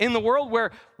around in the world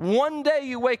where one day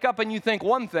you wake up and you think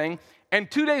one thing, and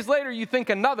 2 days later you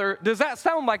think another, does that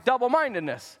sound like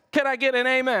double-mindedness? Can I get an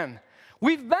amen?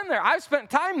 We've been there. I've spent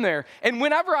time there. And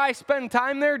whenever I spend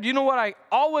time there, do you know what I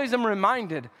always am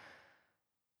reminded?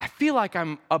 I feel like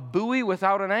I'm a buoy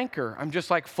without an anchor. I'm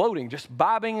just like floating, just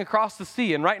bobbing across the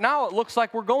sea. And right now it looks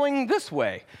like we're going this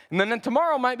way. And then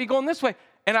tomorrow might be going this way.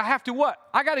 And I have to what?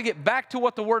 I got to get back to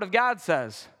what the Word of God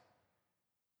says.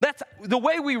 That's the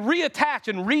way we reattach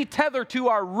and retether to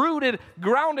our rooted,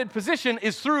 grounded position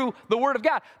is through the Word of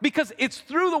God. Because it's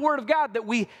through the Word of God that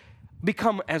we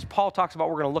become, as Paul talks about,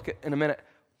 we're going to look at in a minute,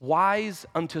 wise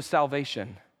unto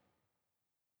salvation.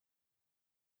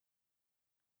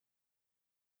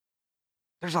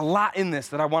 There's a lot in this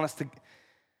that I want us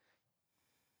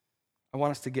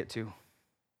to get to.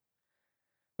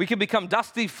 We can become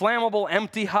dusty, flammable,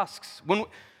 empty husks.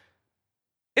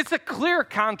 It's a clear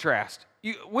contrast.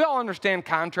 We all understand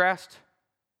contrast.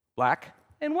 Black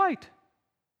and white.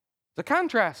 The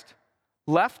contrast.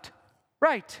 Left,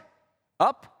 right.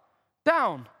 Up,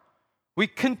 down. We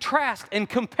contrast and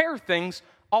compare things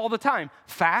all the time.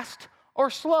 Fast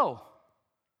or slow.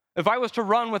 If I was to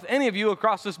run with any of you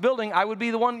across this building, I would be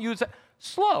the one you would say,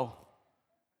 slow.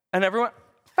 And everyone,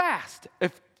 fast.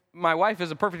 If my wife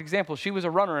is a perfect example. She was a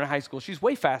runner in high school. She's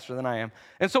way faster than I am.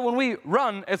 And so when we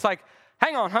run, it's like,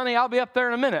 hang on, honey, I'll be up there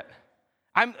in a minute.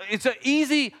 It's an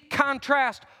easy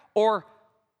contrast or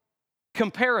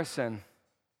comparison.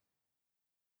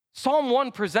 Psalm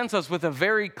 1 presents us with a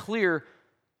very clear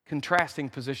contrasting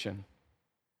position.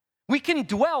 We can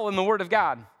dwell in the Word of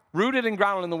God, rooted and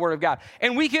grounded in the Word of God.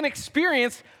 And we can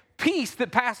experience peace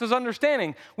that passes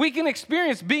understanding. We can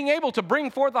experience being able to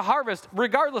bring forth a harvest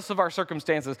regardless of our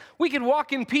circumstances. We can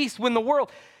walk in peace when the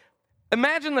world...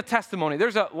 Imagine the testimony.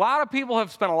 There's a lot of people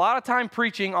have spent a lot of time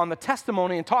preaching on the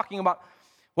testimony and talking about,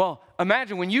 well,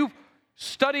 imagine when you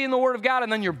studying the Word of God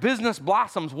and then your business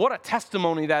blossoms, what a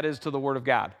testimony that is to the Word of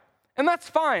God. And that's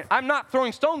fine. I'm not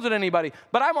throwing stones at anybody,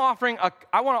 but I want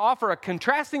to offer a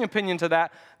contrasting opinion to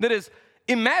that is,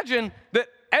 imagine that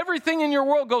everything in your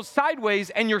world goes sideways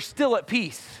and you're still at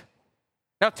peace.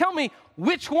 Now tell me,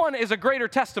 which one is a greater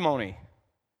testimony?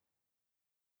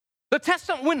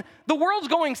 When the world's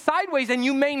going sideways and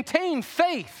you maintain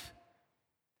faith.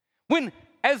 When,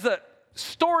 as the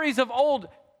stories of old,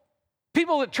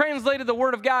 people that translated the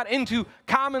Word of God into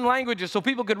common languages so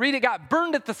people could read it got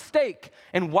burned at the stake.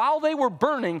 And while they were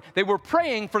burning, they were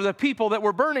praying for the people that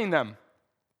were burning them.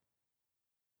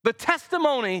 The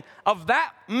testimony of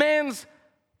that man's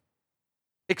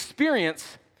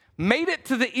experience made it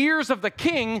to the ears of the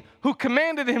king who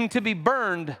commanded him to be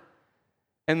burned.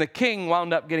 And the king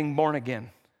wound up getting born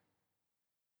again.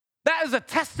 That is a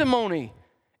testimony.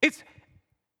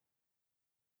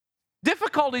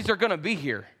 Difficulties are going to be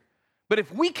here. But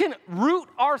if we can root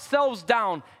ourselves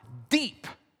down deep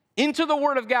into the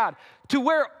Word of God to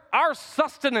where our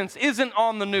sustenance isn't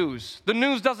on the news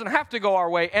doesn't have to go our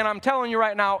way. And I'm telling you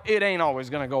right now, it ain't always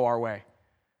going to go our way.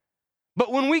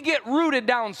 But when we get rooted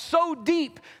down so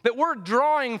deep that we're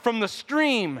drawing from the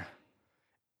stream,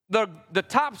 the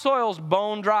topsoil's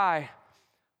bone dry.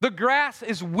 The grass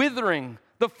is withering.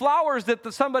 The flowers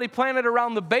that somebody planted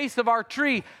around the base of our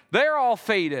tree, they're all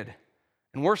faded.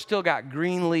 And we're still got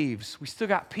green leaves. We still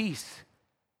got peace.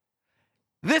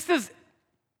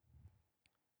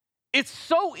 It's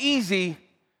so easy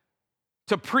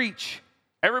to preach.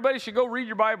 Everybody should go read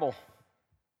your Bible.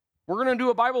 We're going to do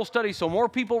a Bible study so more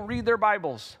people read their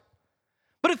Bibles.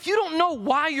 But if you don't know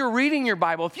why you're reading your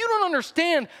Bible, if you don't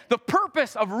understand the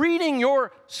purpose of reading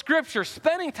your scripture,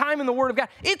 spending time in the Word of God,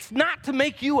 it's not to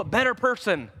make you a better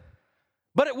person.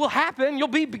 But it will happen.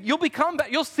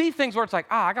 You'll see things where it's like,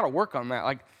 I got to work on that.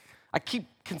 Like, I keep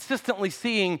consistently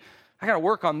seeing, I got to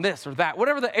work on this or that,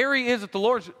 whatever the area is that the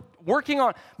Lord's working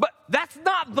on. But that's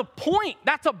not the point.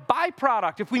 That's a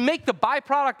byproduct. If we make the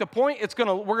byproduct a point, we're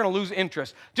going to lose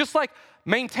interest. Just like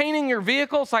maintaining your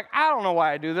vehicle, it's like, I don't know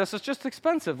why I do this. It's just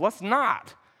expensive. Let's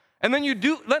not. And then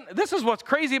this is what's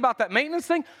crazy about that maintenance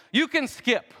thing. You can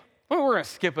skip. Well, we're going to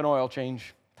skip an oil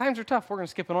change. Times are tough. We're going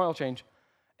to skip an oil change.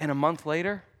 And a month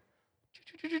later,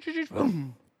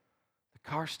 boom, the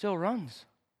car still runs.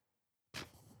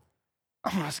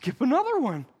 I'm going to skip another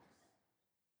one.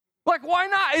 Like, why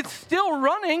not? It's still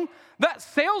running. That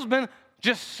salesman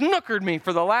just snookered me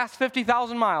for the last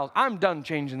 50,000 miles. I'm done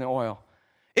changing the oil.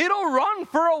 It'll run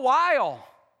for a while.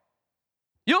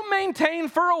 You'll maintain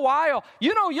for a while.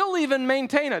 You'll even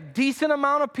maintain a decent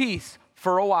amount of peace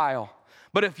for a while.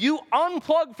 But if you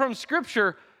unplug from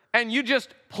Scripture and you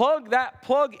just plug that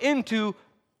plug into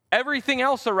everything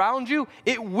else around you,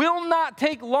 it will not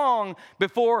take long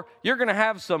before you're going to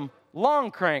have some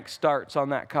long crank starts on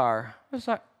that car. It's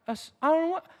like, I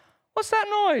don't know, what's that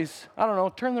noise? I don't know,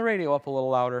 turn the radio up a little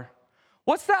louder.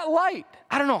 What's that light?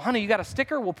 I don't know, honey, you got a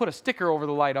sticker? We'll put a sticker over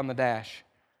the light on the dash.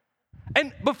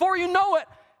 And before you know it,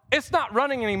 it's not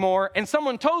running anymore, and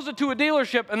someone tows it to a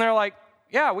dealership, and they're like,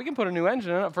 yeah, we can put a new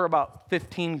engine in it for about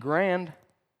 $15,000.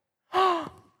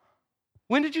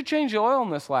 When did you change the oil in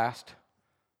this last?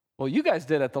 Well, you guys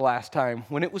did it the last time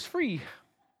when it was free.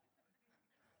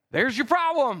 There's your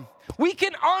problem. We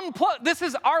can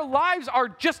unplug. Our lives are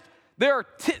just,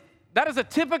 that is a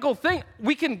typical thing.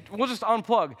 We'll just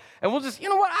unplug. And we'll just, you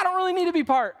know what, I don't really need to be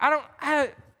part. I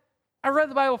read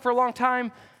the Bible for a long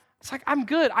time. It's like, I'm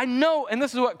good. I know, and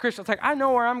this is what Christians, it's like, I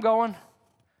know where I'm going.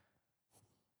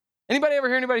 Anybody ever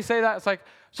hear anybody say that? It's like,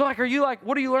 are you like,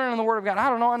 what are you learning in the Word of God? I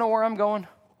don't know, I know where I'm going.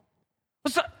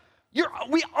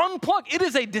 We unplug. It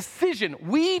is a decision.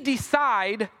 We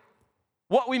decide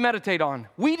what we meditate on.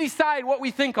 We decide what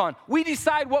we think on. We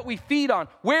decide what we feed on,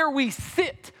 where we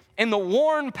sit in the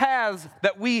worn paths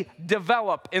that we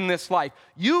develop in this life.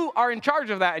 You are in charge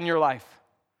of that in your life.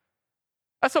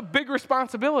 That's a big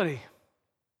responsibility.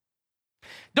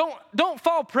 Don't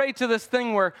fall prey to this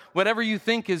thing where whatever you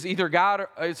think is either God or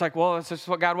it's like, well, it's just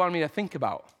what God wanted me to think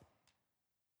about.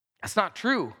 That's not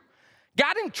true.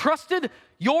 God entrusted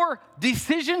your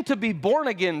decision to be born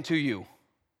again to you.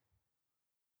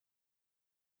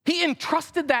 He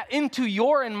entrusted that into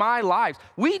your and my lives.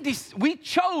 We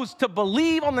chose to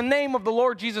believe on the name of the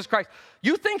Lord Jesus Christ.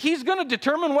 You think He's going to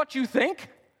determine what you think?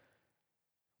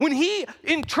 When He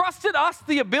entrusted us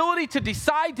the ability to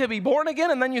decide to be born again,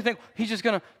 and then you think, He's just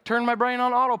going to turn my brain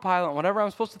on autopilot and whatever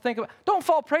I'm supposed to think about. Don't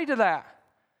fall prey to that.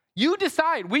 You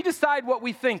decide. We decide what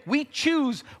we think. We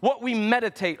choose what we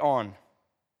meditate on.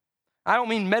 I don't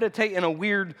mean meditate in a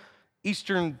weird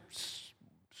Eastern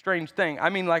strange thing.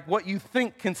 I mean like what you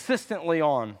think consistently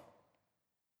on.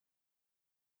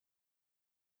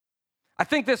 I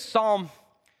think this Psalm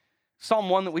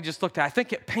 1 that we just looked at, I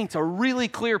think it paints a really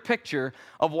clear picture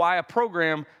of why a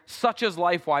program such as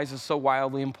LifeWise is so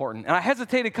wildly important. And I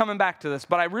hesitated coming back to this,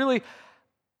 but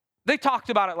they talked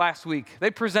about it last week.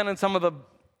 They presented some of the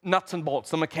nuts and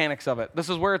bolts, the mechanics of it. This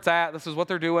is where it's at. This is what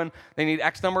they're doing. They need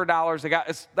X number of dollars.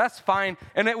 That's fine.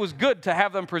 And it was good to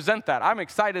have them present that. I'm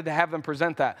excited to have them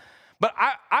present that. But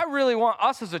I really want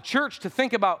us as a church to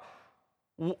think about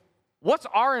what's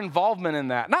our involvement in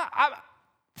that.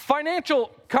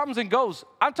 Financial comes and goes.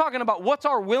 I'm talking about what's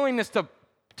our willingness to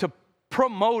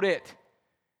promote it,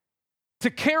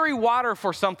 to carry water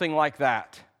for something like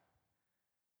that.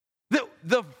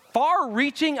 The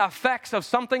far-reaching effects of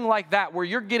something like that, where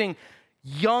you're getting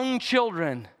young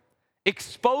children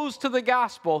exposed to the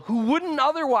gospel who wouldn't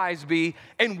otherwise be,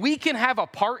 and we can have a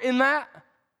part in that.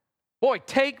 Boy,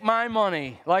 take my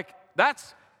money. Like, that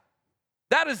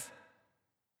is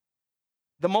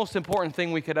the most important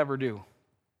thing we could ever do.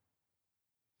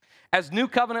 As New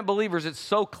Covenant believers, it's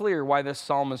so clear why this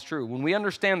psalm is true. When we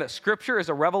understand that Scripture is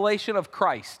a revelation of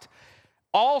Christ,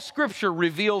 all Scripture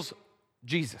reveals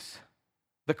Jesus,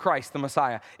 the Christ, the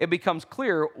Messiah. It becomes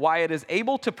clear why it is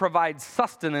able to provide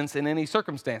sustenance in any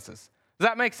circumstances. Does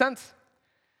that make sense?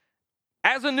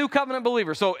 As a New Covenant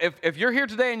believer, so if you're here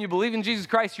today and you believe in Jesus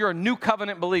Christ, you're a New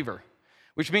Covenant believer,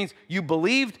 which means you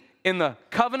believed in the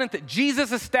covenant that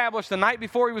Jesus established the night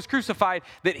before he was crucified,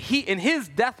 that he, in his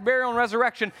death, burial, and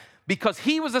resurrection, because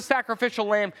he was a sacrificial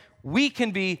lamb, we can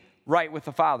be right with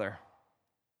the Father.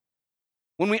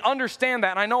 When we understand that,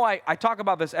 and I know I talk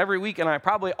about this every week, and I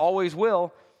probably always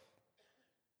will,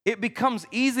 it becomes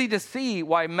easy to see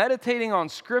why meditating on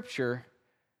Scripture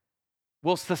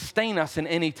will sustain us in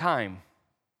any time.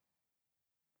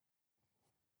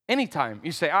 Anytime.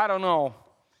 You say, I don't know,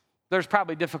 there's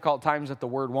probably difficult times that the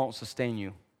Word won't sustain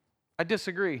you. I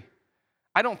disagree.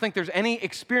 I don't think there's any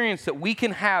experience that we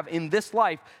can have in this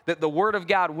life that the Word of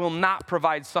God will not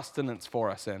provide sustenance for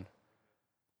us in.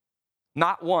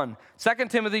 Not one. 2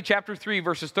 Timothy chapter 3,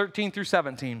 verses 13 through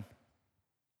 17.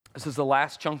 This is the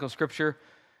last chunk of Scripture,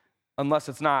 unless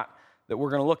it's not, that we're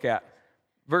going to look at.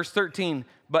 Verse 13,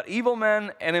 but evil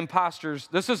men and impostors.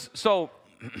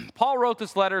 Paul wrote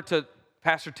this letter to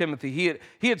Pastor Timothy.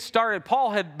 He had started,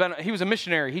 he was a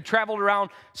missionary. He traveled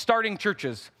around starting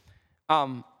churches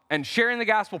and sharing the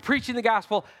gospel, preaching the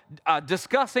gospel,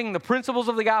 discussing the principles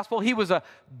of the gospel. He was a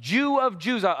Jew of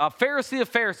Jews, a Pharisee of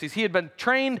Pharisees. He had been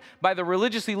trained by the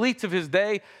religious elites of his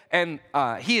day, and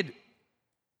he had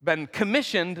been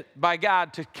commissioned by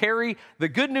God to carry the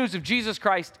good news of Jesus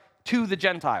Christ to the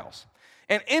Gentiles.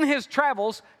 And in his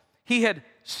travels, he had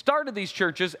started these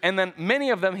churches, and then many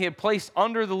of them he had placed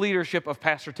under the leadership of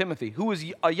Pastor Timothy, who was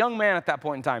a young man at that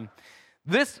point in time.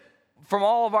 This, from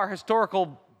all of our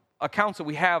historical accounts that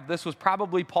we have, this was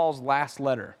probably Paul's last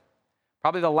letter,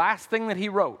 probably the last thing that he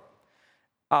wrote.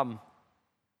 Now,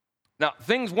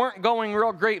 things weren't going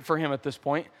real great for him at this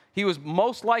point. He was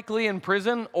most likely in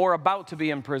prison or about to be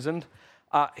imprisoned.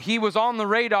 He was on the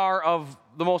radar of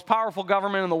the most powerful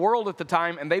government in the world at the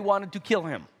time, and they wanted to kill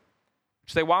him,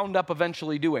 which they wound up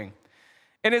eventually doing.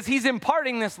 And as he's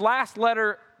imparting this last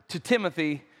letter to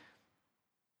Timothy,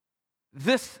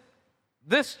 this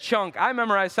chunk, I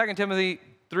memorized 2 Timothy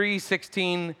 3,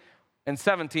 16, and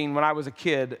 17 when I was a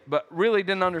kid, but really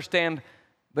didn't understand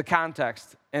the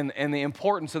context and the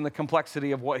importance and the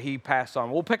complexity of what he passed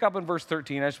on. We'll pick up in verse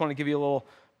 13. I just want to give you a little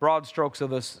broad strokes of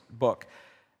this book.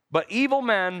 But evil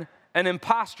men and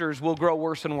impostors will grow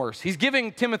worse and worse. He's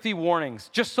giving Timothy warnings.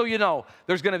 Just so you know,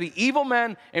 there's going to be evil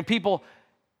men and people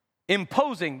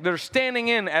imposing. They're standing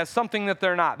in as something that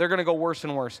they're not. They're going to go worse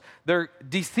and worse. They're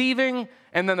deceiving,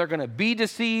 and then they're going to be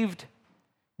deceived.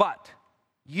 But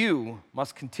you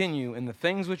must continue in the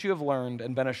things which you have learned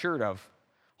and been assured of.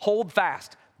 Hold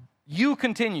fast. You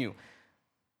continue.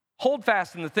 Hold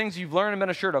fast in the things you've learned and been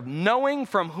assured of, knowing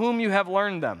from whom you have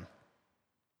learned them,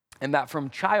 and that from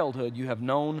childhood you have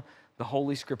known the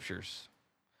Holy Scriptures,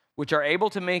 which are able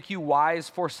to make you wise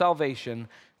for salvation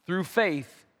through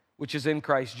faith which is in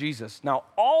Christ Jesus. Now,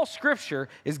 all Scripture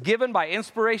is given by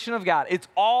inspiration of God. It's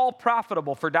all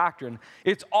profitable for doctrine.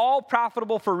 It's all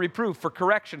profitable for reproof, for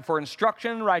correction, for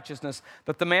instruction in righteousness,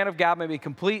 that the man of God may be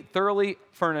complete, thoroughly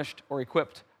furnished, or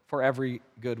equipped for every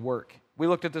good work. We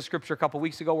looked at this Scripture a couple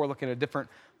weeks ago. We're looking at a different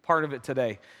part of it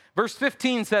today. Verse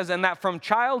 15 says, and that from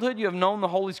childhood you have known the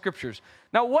Holy Scriptures.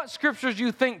 Now, what Scriptures do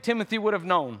you think Timothy would have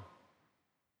known?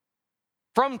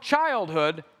 From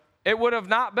childhood, it would have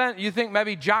not been, you think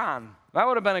maybe John. That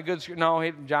would have been a good, he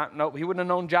wouldn't have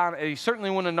known John. He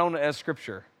certainly wouldn't have known it as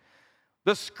Scripture.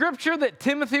 The Scripture that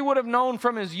Timothy would have known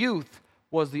from his youth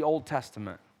was the Old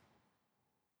Testament.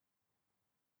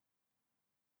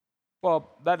 Well,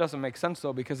 that doesn't make sense,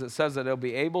 though, because it says that it'll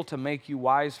be able to make you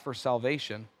wise for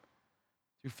salvation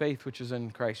through faith which is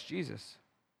in Christ Jesus.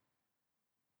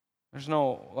 There's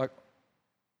no,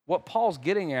 what Paul's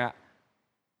getting at,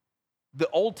 the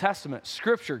Old Testament,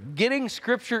 Scripture, getting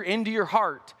Scripture into your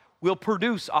heart will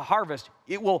produce a harvest.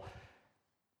 It will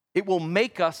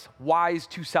make us wise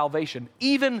to salvation.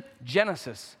 Even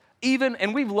Genesis,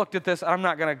 and we've looked at this, I'm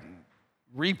not going to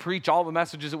re-preach all the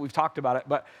messages that we've talked about it,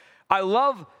 but I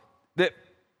love that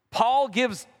Paul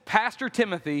gives Pastor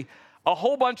Timothy a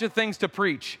whole bunch of things to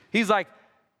preach. He's like,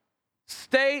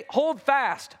 hold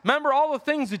fast. Remember all the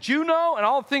things that you know and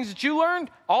all the things that you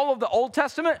learned, all of the Old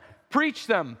Testament, preach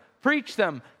them,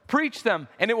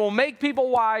 and it will make people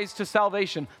wise to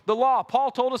salvation. The law,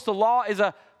 Paul told us the law is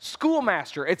a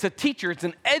schoolmaster. It's a teacher. It's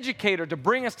an educator to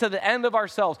bring us to the end of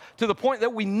ourselves, to the point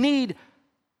that we need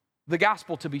the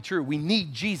gospel to be true. We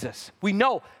need Jesus. We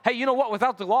know, hey, you know what?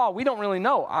 Without the law, we don't really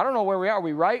know. I don't know where we are. Are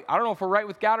we right? I don't know if we're right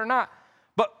with God or not.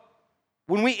 But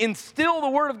when we instill the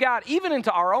word of God, even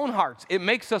into our own hearts, it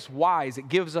makes us wise. It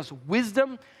gives us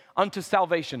wisdom unto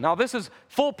salvation. Now, this is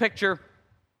full picture,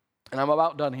 and I'm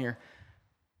about done here.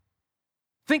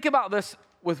 Think about this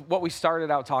with what we started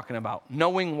out talking about,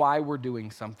 knowing why we're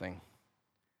doing something.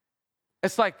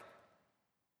 It's like,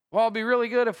 well, it'd be really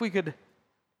good if we could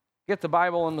get the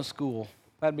Bible in the school.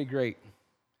 That'd be great.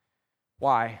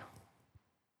 Why?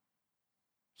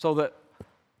 So that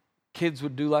kids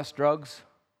would do less drugs?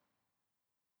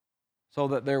 So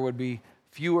that there would be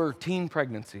fewer teen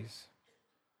pregnancies?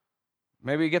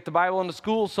 Maybe get the Bible in the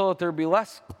school so that there'd be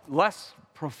less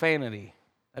profanity.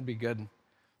 That'd be good.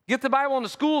 Get the Bible in the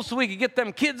school so we could get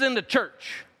them kids into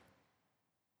church.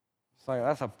 It's like,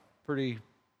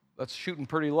 that's shooting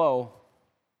pretty low.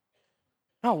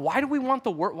 No, why do we want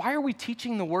the word? Why are we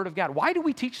teaching the word of God? Why do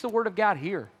we teach the word of God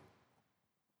here?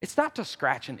 It's not to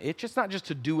scratch an itch. It's not just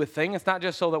to do a thing. It's not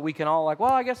just so that we can all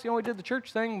I guess, we did the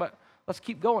church thing, but let's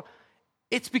keep going.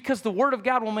 It's because the word of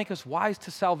God will make us wise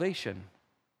to salvation.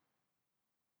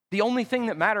 The only thing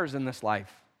that matters in this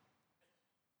life.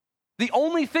 The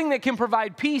only thing that can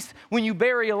provide peace when you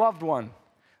bury a loved one.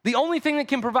 The only thing that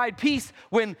can provide peace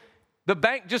when the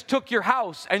bank just took your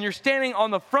house and you're standing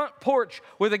on the front porch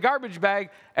with a garbage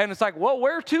bag and it's like, well,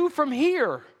 where to from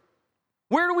here?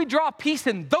 Where do we draw peace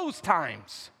in those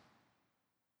times?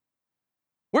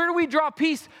 Where do we draw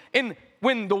peace in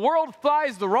when the world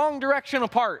flies the wrong direction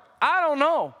apart? I don't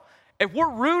know. If we're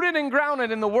rooted and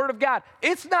grounded in the Word of God,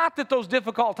 it's not that those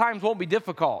difficult times won't be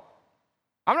difficult.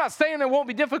 I'm not saying they won't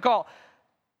be difficult,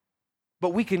 but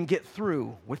we can get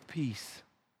through with peace.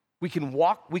 We can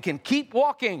walk, we can keep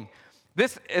walking.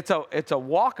 It's a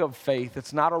walk of faith.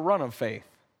 It's not a run of faith.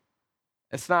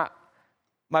 It's not,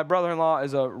 my brother-in-law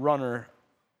is a runner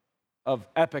of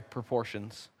epic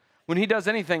proportions. When he does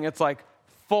anything, it's like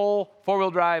full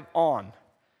four-wheel drive on.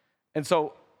 And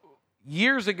so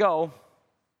years ago,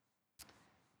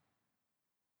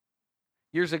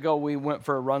 we went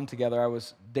for a run together. I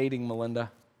was dating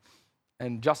Melinda,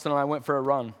 and Justin and I went for a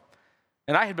run.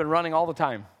 And I had been running all the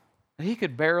time, and he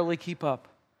could barely keep up.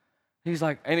 He's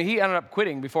like, and he ended up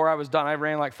quitting before I was done. I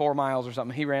ran like 4 miles or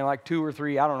something. He ran like 2 or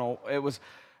 3, I don't know.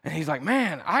 And he's like,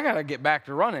 man, I got to get back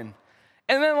to running.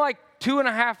 And then like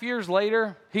 2.5 years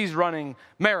later, he's running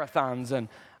marathons and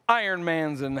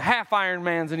Ironmans and half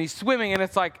Ironmans, and he's swimming, and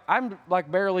it's like, I'm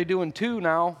like barely doing 2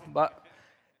 now, but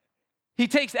he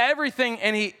takes everything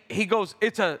and he goes,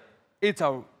 it's a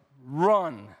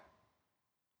run,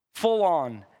 full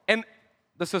on. And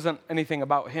this isn't anything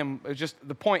about him. It's just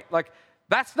the point,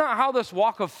 that's not how this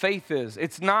walk of faith is.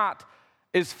 It's not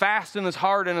as fast and as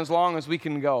hard and as long as we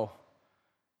can go.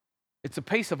 It's a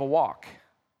pace of a walk,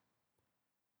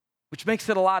 which makes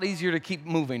it a lot easier to keep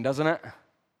moving, doesn't it?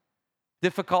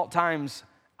 Difficult times,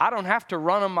 I don't have to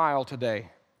run a mile today.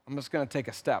 I'm just going to take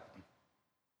a step.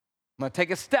 I'm going to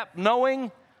take a step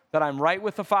knowing that I'm right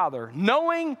with the Father,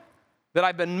 knowing that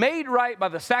I've been made right by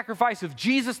the sacrifice of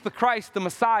Jesus the Christ, the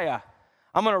Messiah.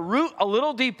 I'm going to root a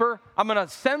little deeper. I'm going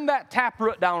to send that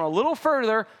taproot down a little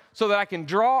further so that I can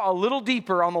draw a little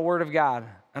deeper on the Word of God.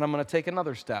 And I'm going to take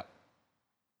another step.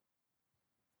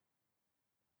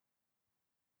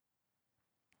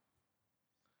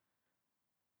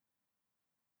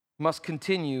 You must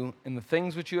continue in the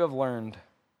things which you have learned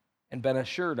and been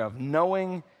assured of,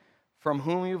 knowing from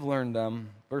whom you've learned them.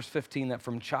 Verse 15, that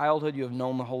from childhood you have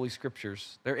known the Holy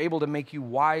Scriptures. They're able to make you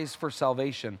wise for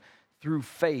salvation through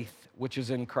faith, which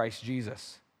is in Christ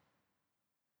Jesus.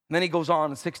 And then he goes on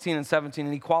in 16 and 17,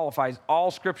 and he qualifies all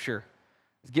Scripture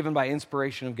is given by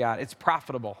inspiration of God. It's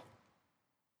profitable.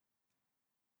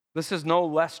 This is no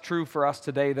less true for us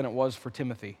today than it was for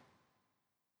Timothy.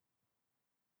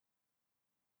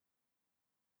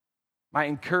 My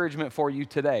encouragement for you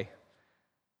today: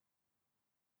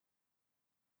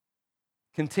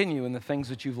 continue in the things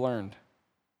that you've learned,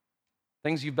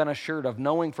 things you've been assured of,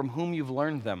 knowing from whom you've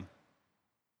learned them.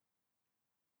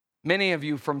 Many of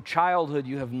you from childhood,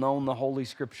 you have known the Holy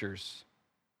Scriptures.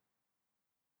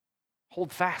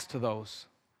 Hold fast to those.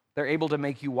 They're able to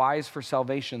make you wise for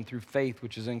salvation through faith,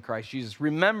 which is in Christ Jesus.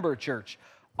 Remember, church,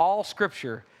 all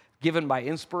Scripture given by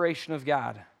inspiration of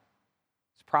God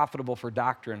is profitable for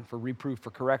doctrine, for reproof, for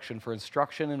correction, for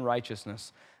instruction in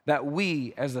righteousness, that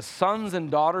we, as the sons and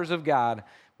daughters of God,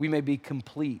 we may be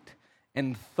complete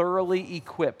and thoroughly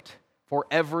equipped for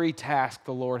every task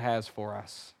the Lord has for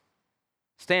us.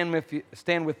 Stand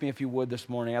with me if you would this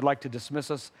morning. I'd like to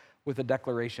dismiss us with a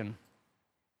declaration.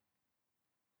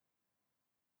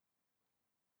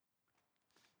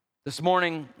 This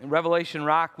morning, in Revelation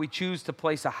Rock, we choose to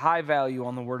place a high value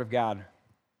on the Word of God,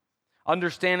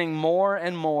 understanding more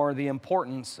and more the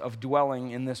importance of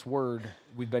dwelling in this Word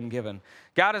we've been given.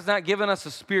 God has not given us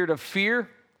a spirit of fear,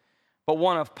 but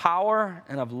one of power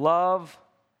and of love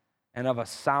and of a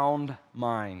sound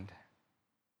mind.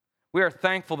 We are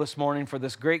thankful this morning for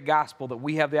this great gospel that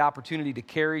we have the opportunity to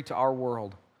carry to our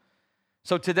world.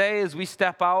 So today, as we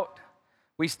step out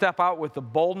with the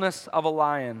boldness of a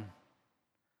lion,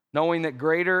 knowing that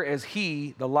greater is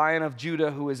He, the Lion of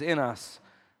Judah, who is in us,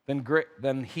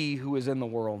 than he who is in the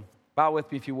world. Bow with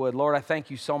me if you would. Lord, I thank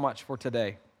you so much for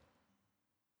today.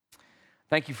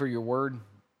 Thank you for your word.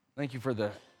 Thank you for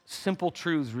the simple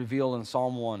truths revealed in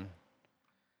Psalm 1.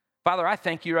 Father, I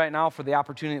thank you right now for the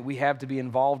opportunity that we have to be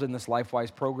involved in this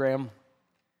LifeWise program,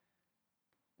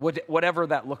 whatever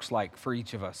that looks like for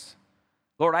each of us.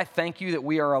 Lord, I thank you that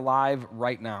we are alive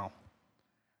right now.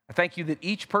 I thank you that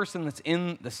each person that's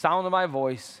in the sound of my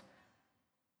voice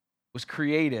was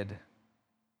created,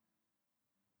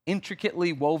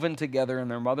 intricately woven together in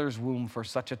their mother's womb for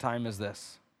such a time as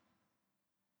this.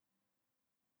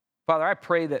 Father, I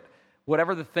pray that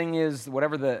whatever the thing is,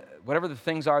 whatever the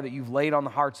things are that you've laid on the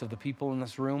hearts of the people in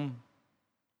this room,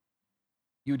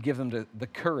 you would give them the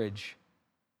courage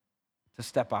to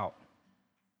step out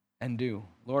and do.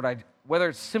 Lord, whether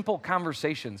it's simple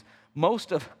conversations,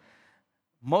 most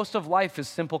of life is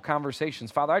simple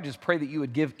conversations. Father, I just pray that you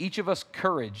would give each of us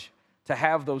courage to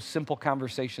have those simple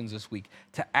conversations this week,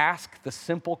 to ask the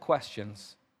simple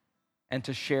questions and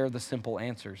to share the simple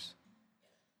answers.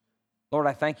 Lord,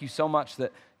 I thank you so much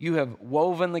that you have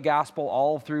woven the gospel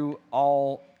all through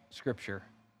all Scripture.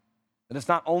 That it's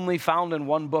not only found in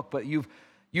one book, but you've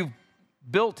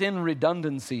built in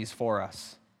redundancies for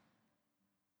us.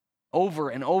 Over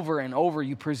and over and over,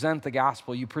 you present the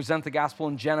gospel. You present the gospel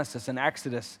in Genesis and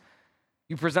Exodus.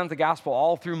 You present the gospel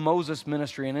all through Moses'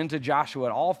 ministry and into Joshua,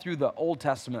 and all through the Old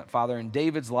Testament, Father, in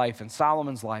David's life and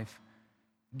Solomon's life,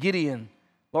 Gideon.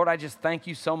 Lord, I just thank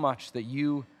you so much that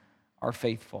you are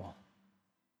faithful.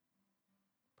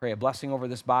 Pray a blessing over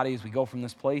this body as we go from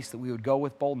this place, that we would go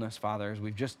with boldness, Father, as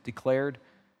we've just declared,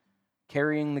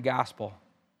 carrying the gospel.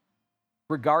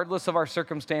 Regardless of our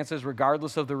circumstances,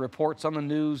 regardless of the reports on the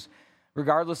news,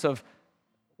 regardless of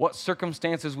what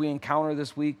circumstances we encounter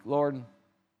this week, Lord,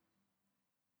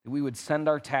 that we would send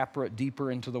our taproot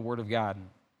deeper into the Word of God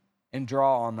and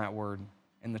draw on that Word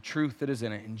and the truth that is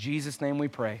in it. In Jesus' name we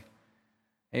pray.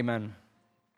 Amen.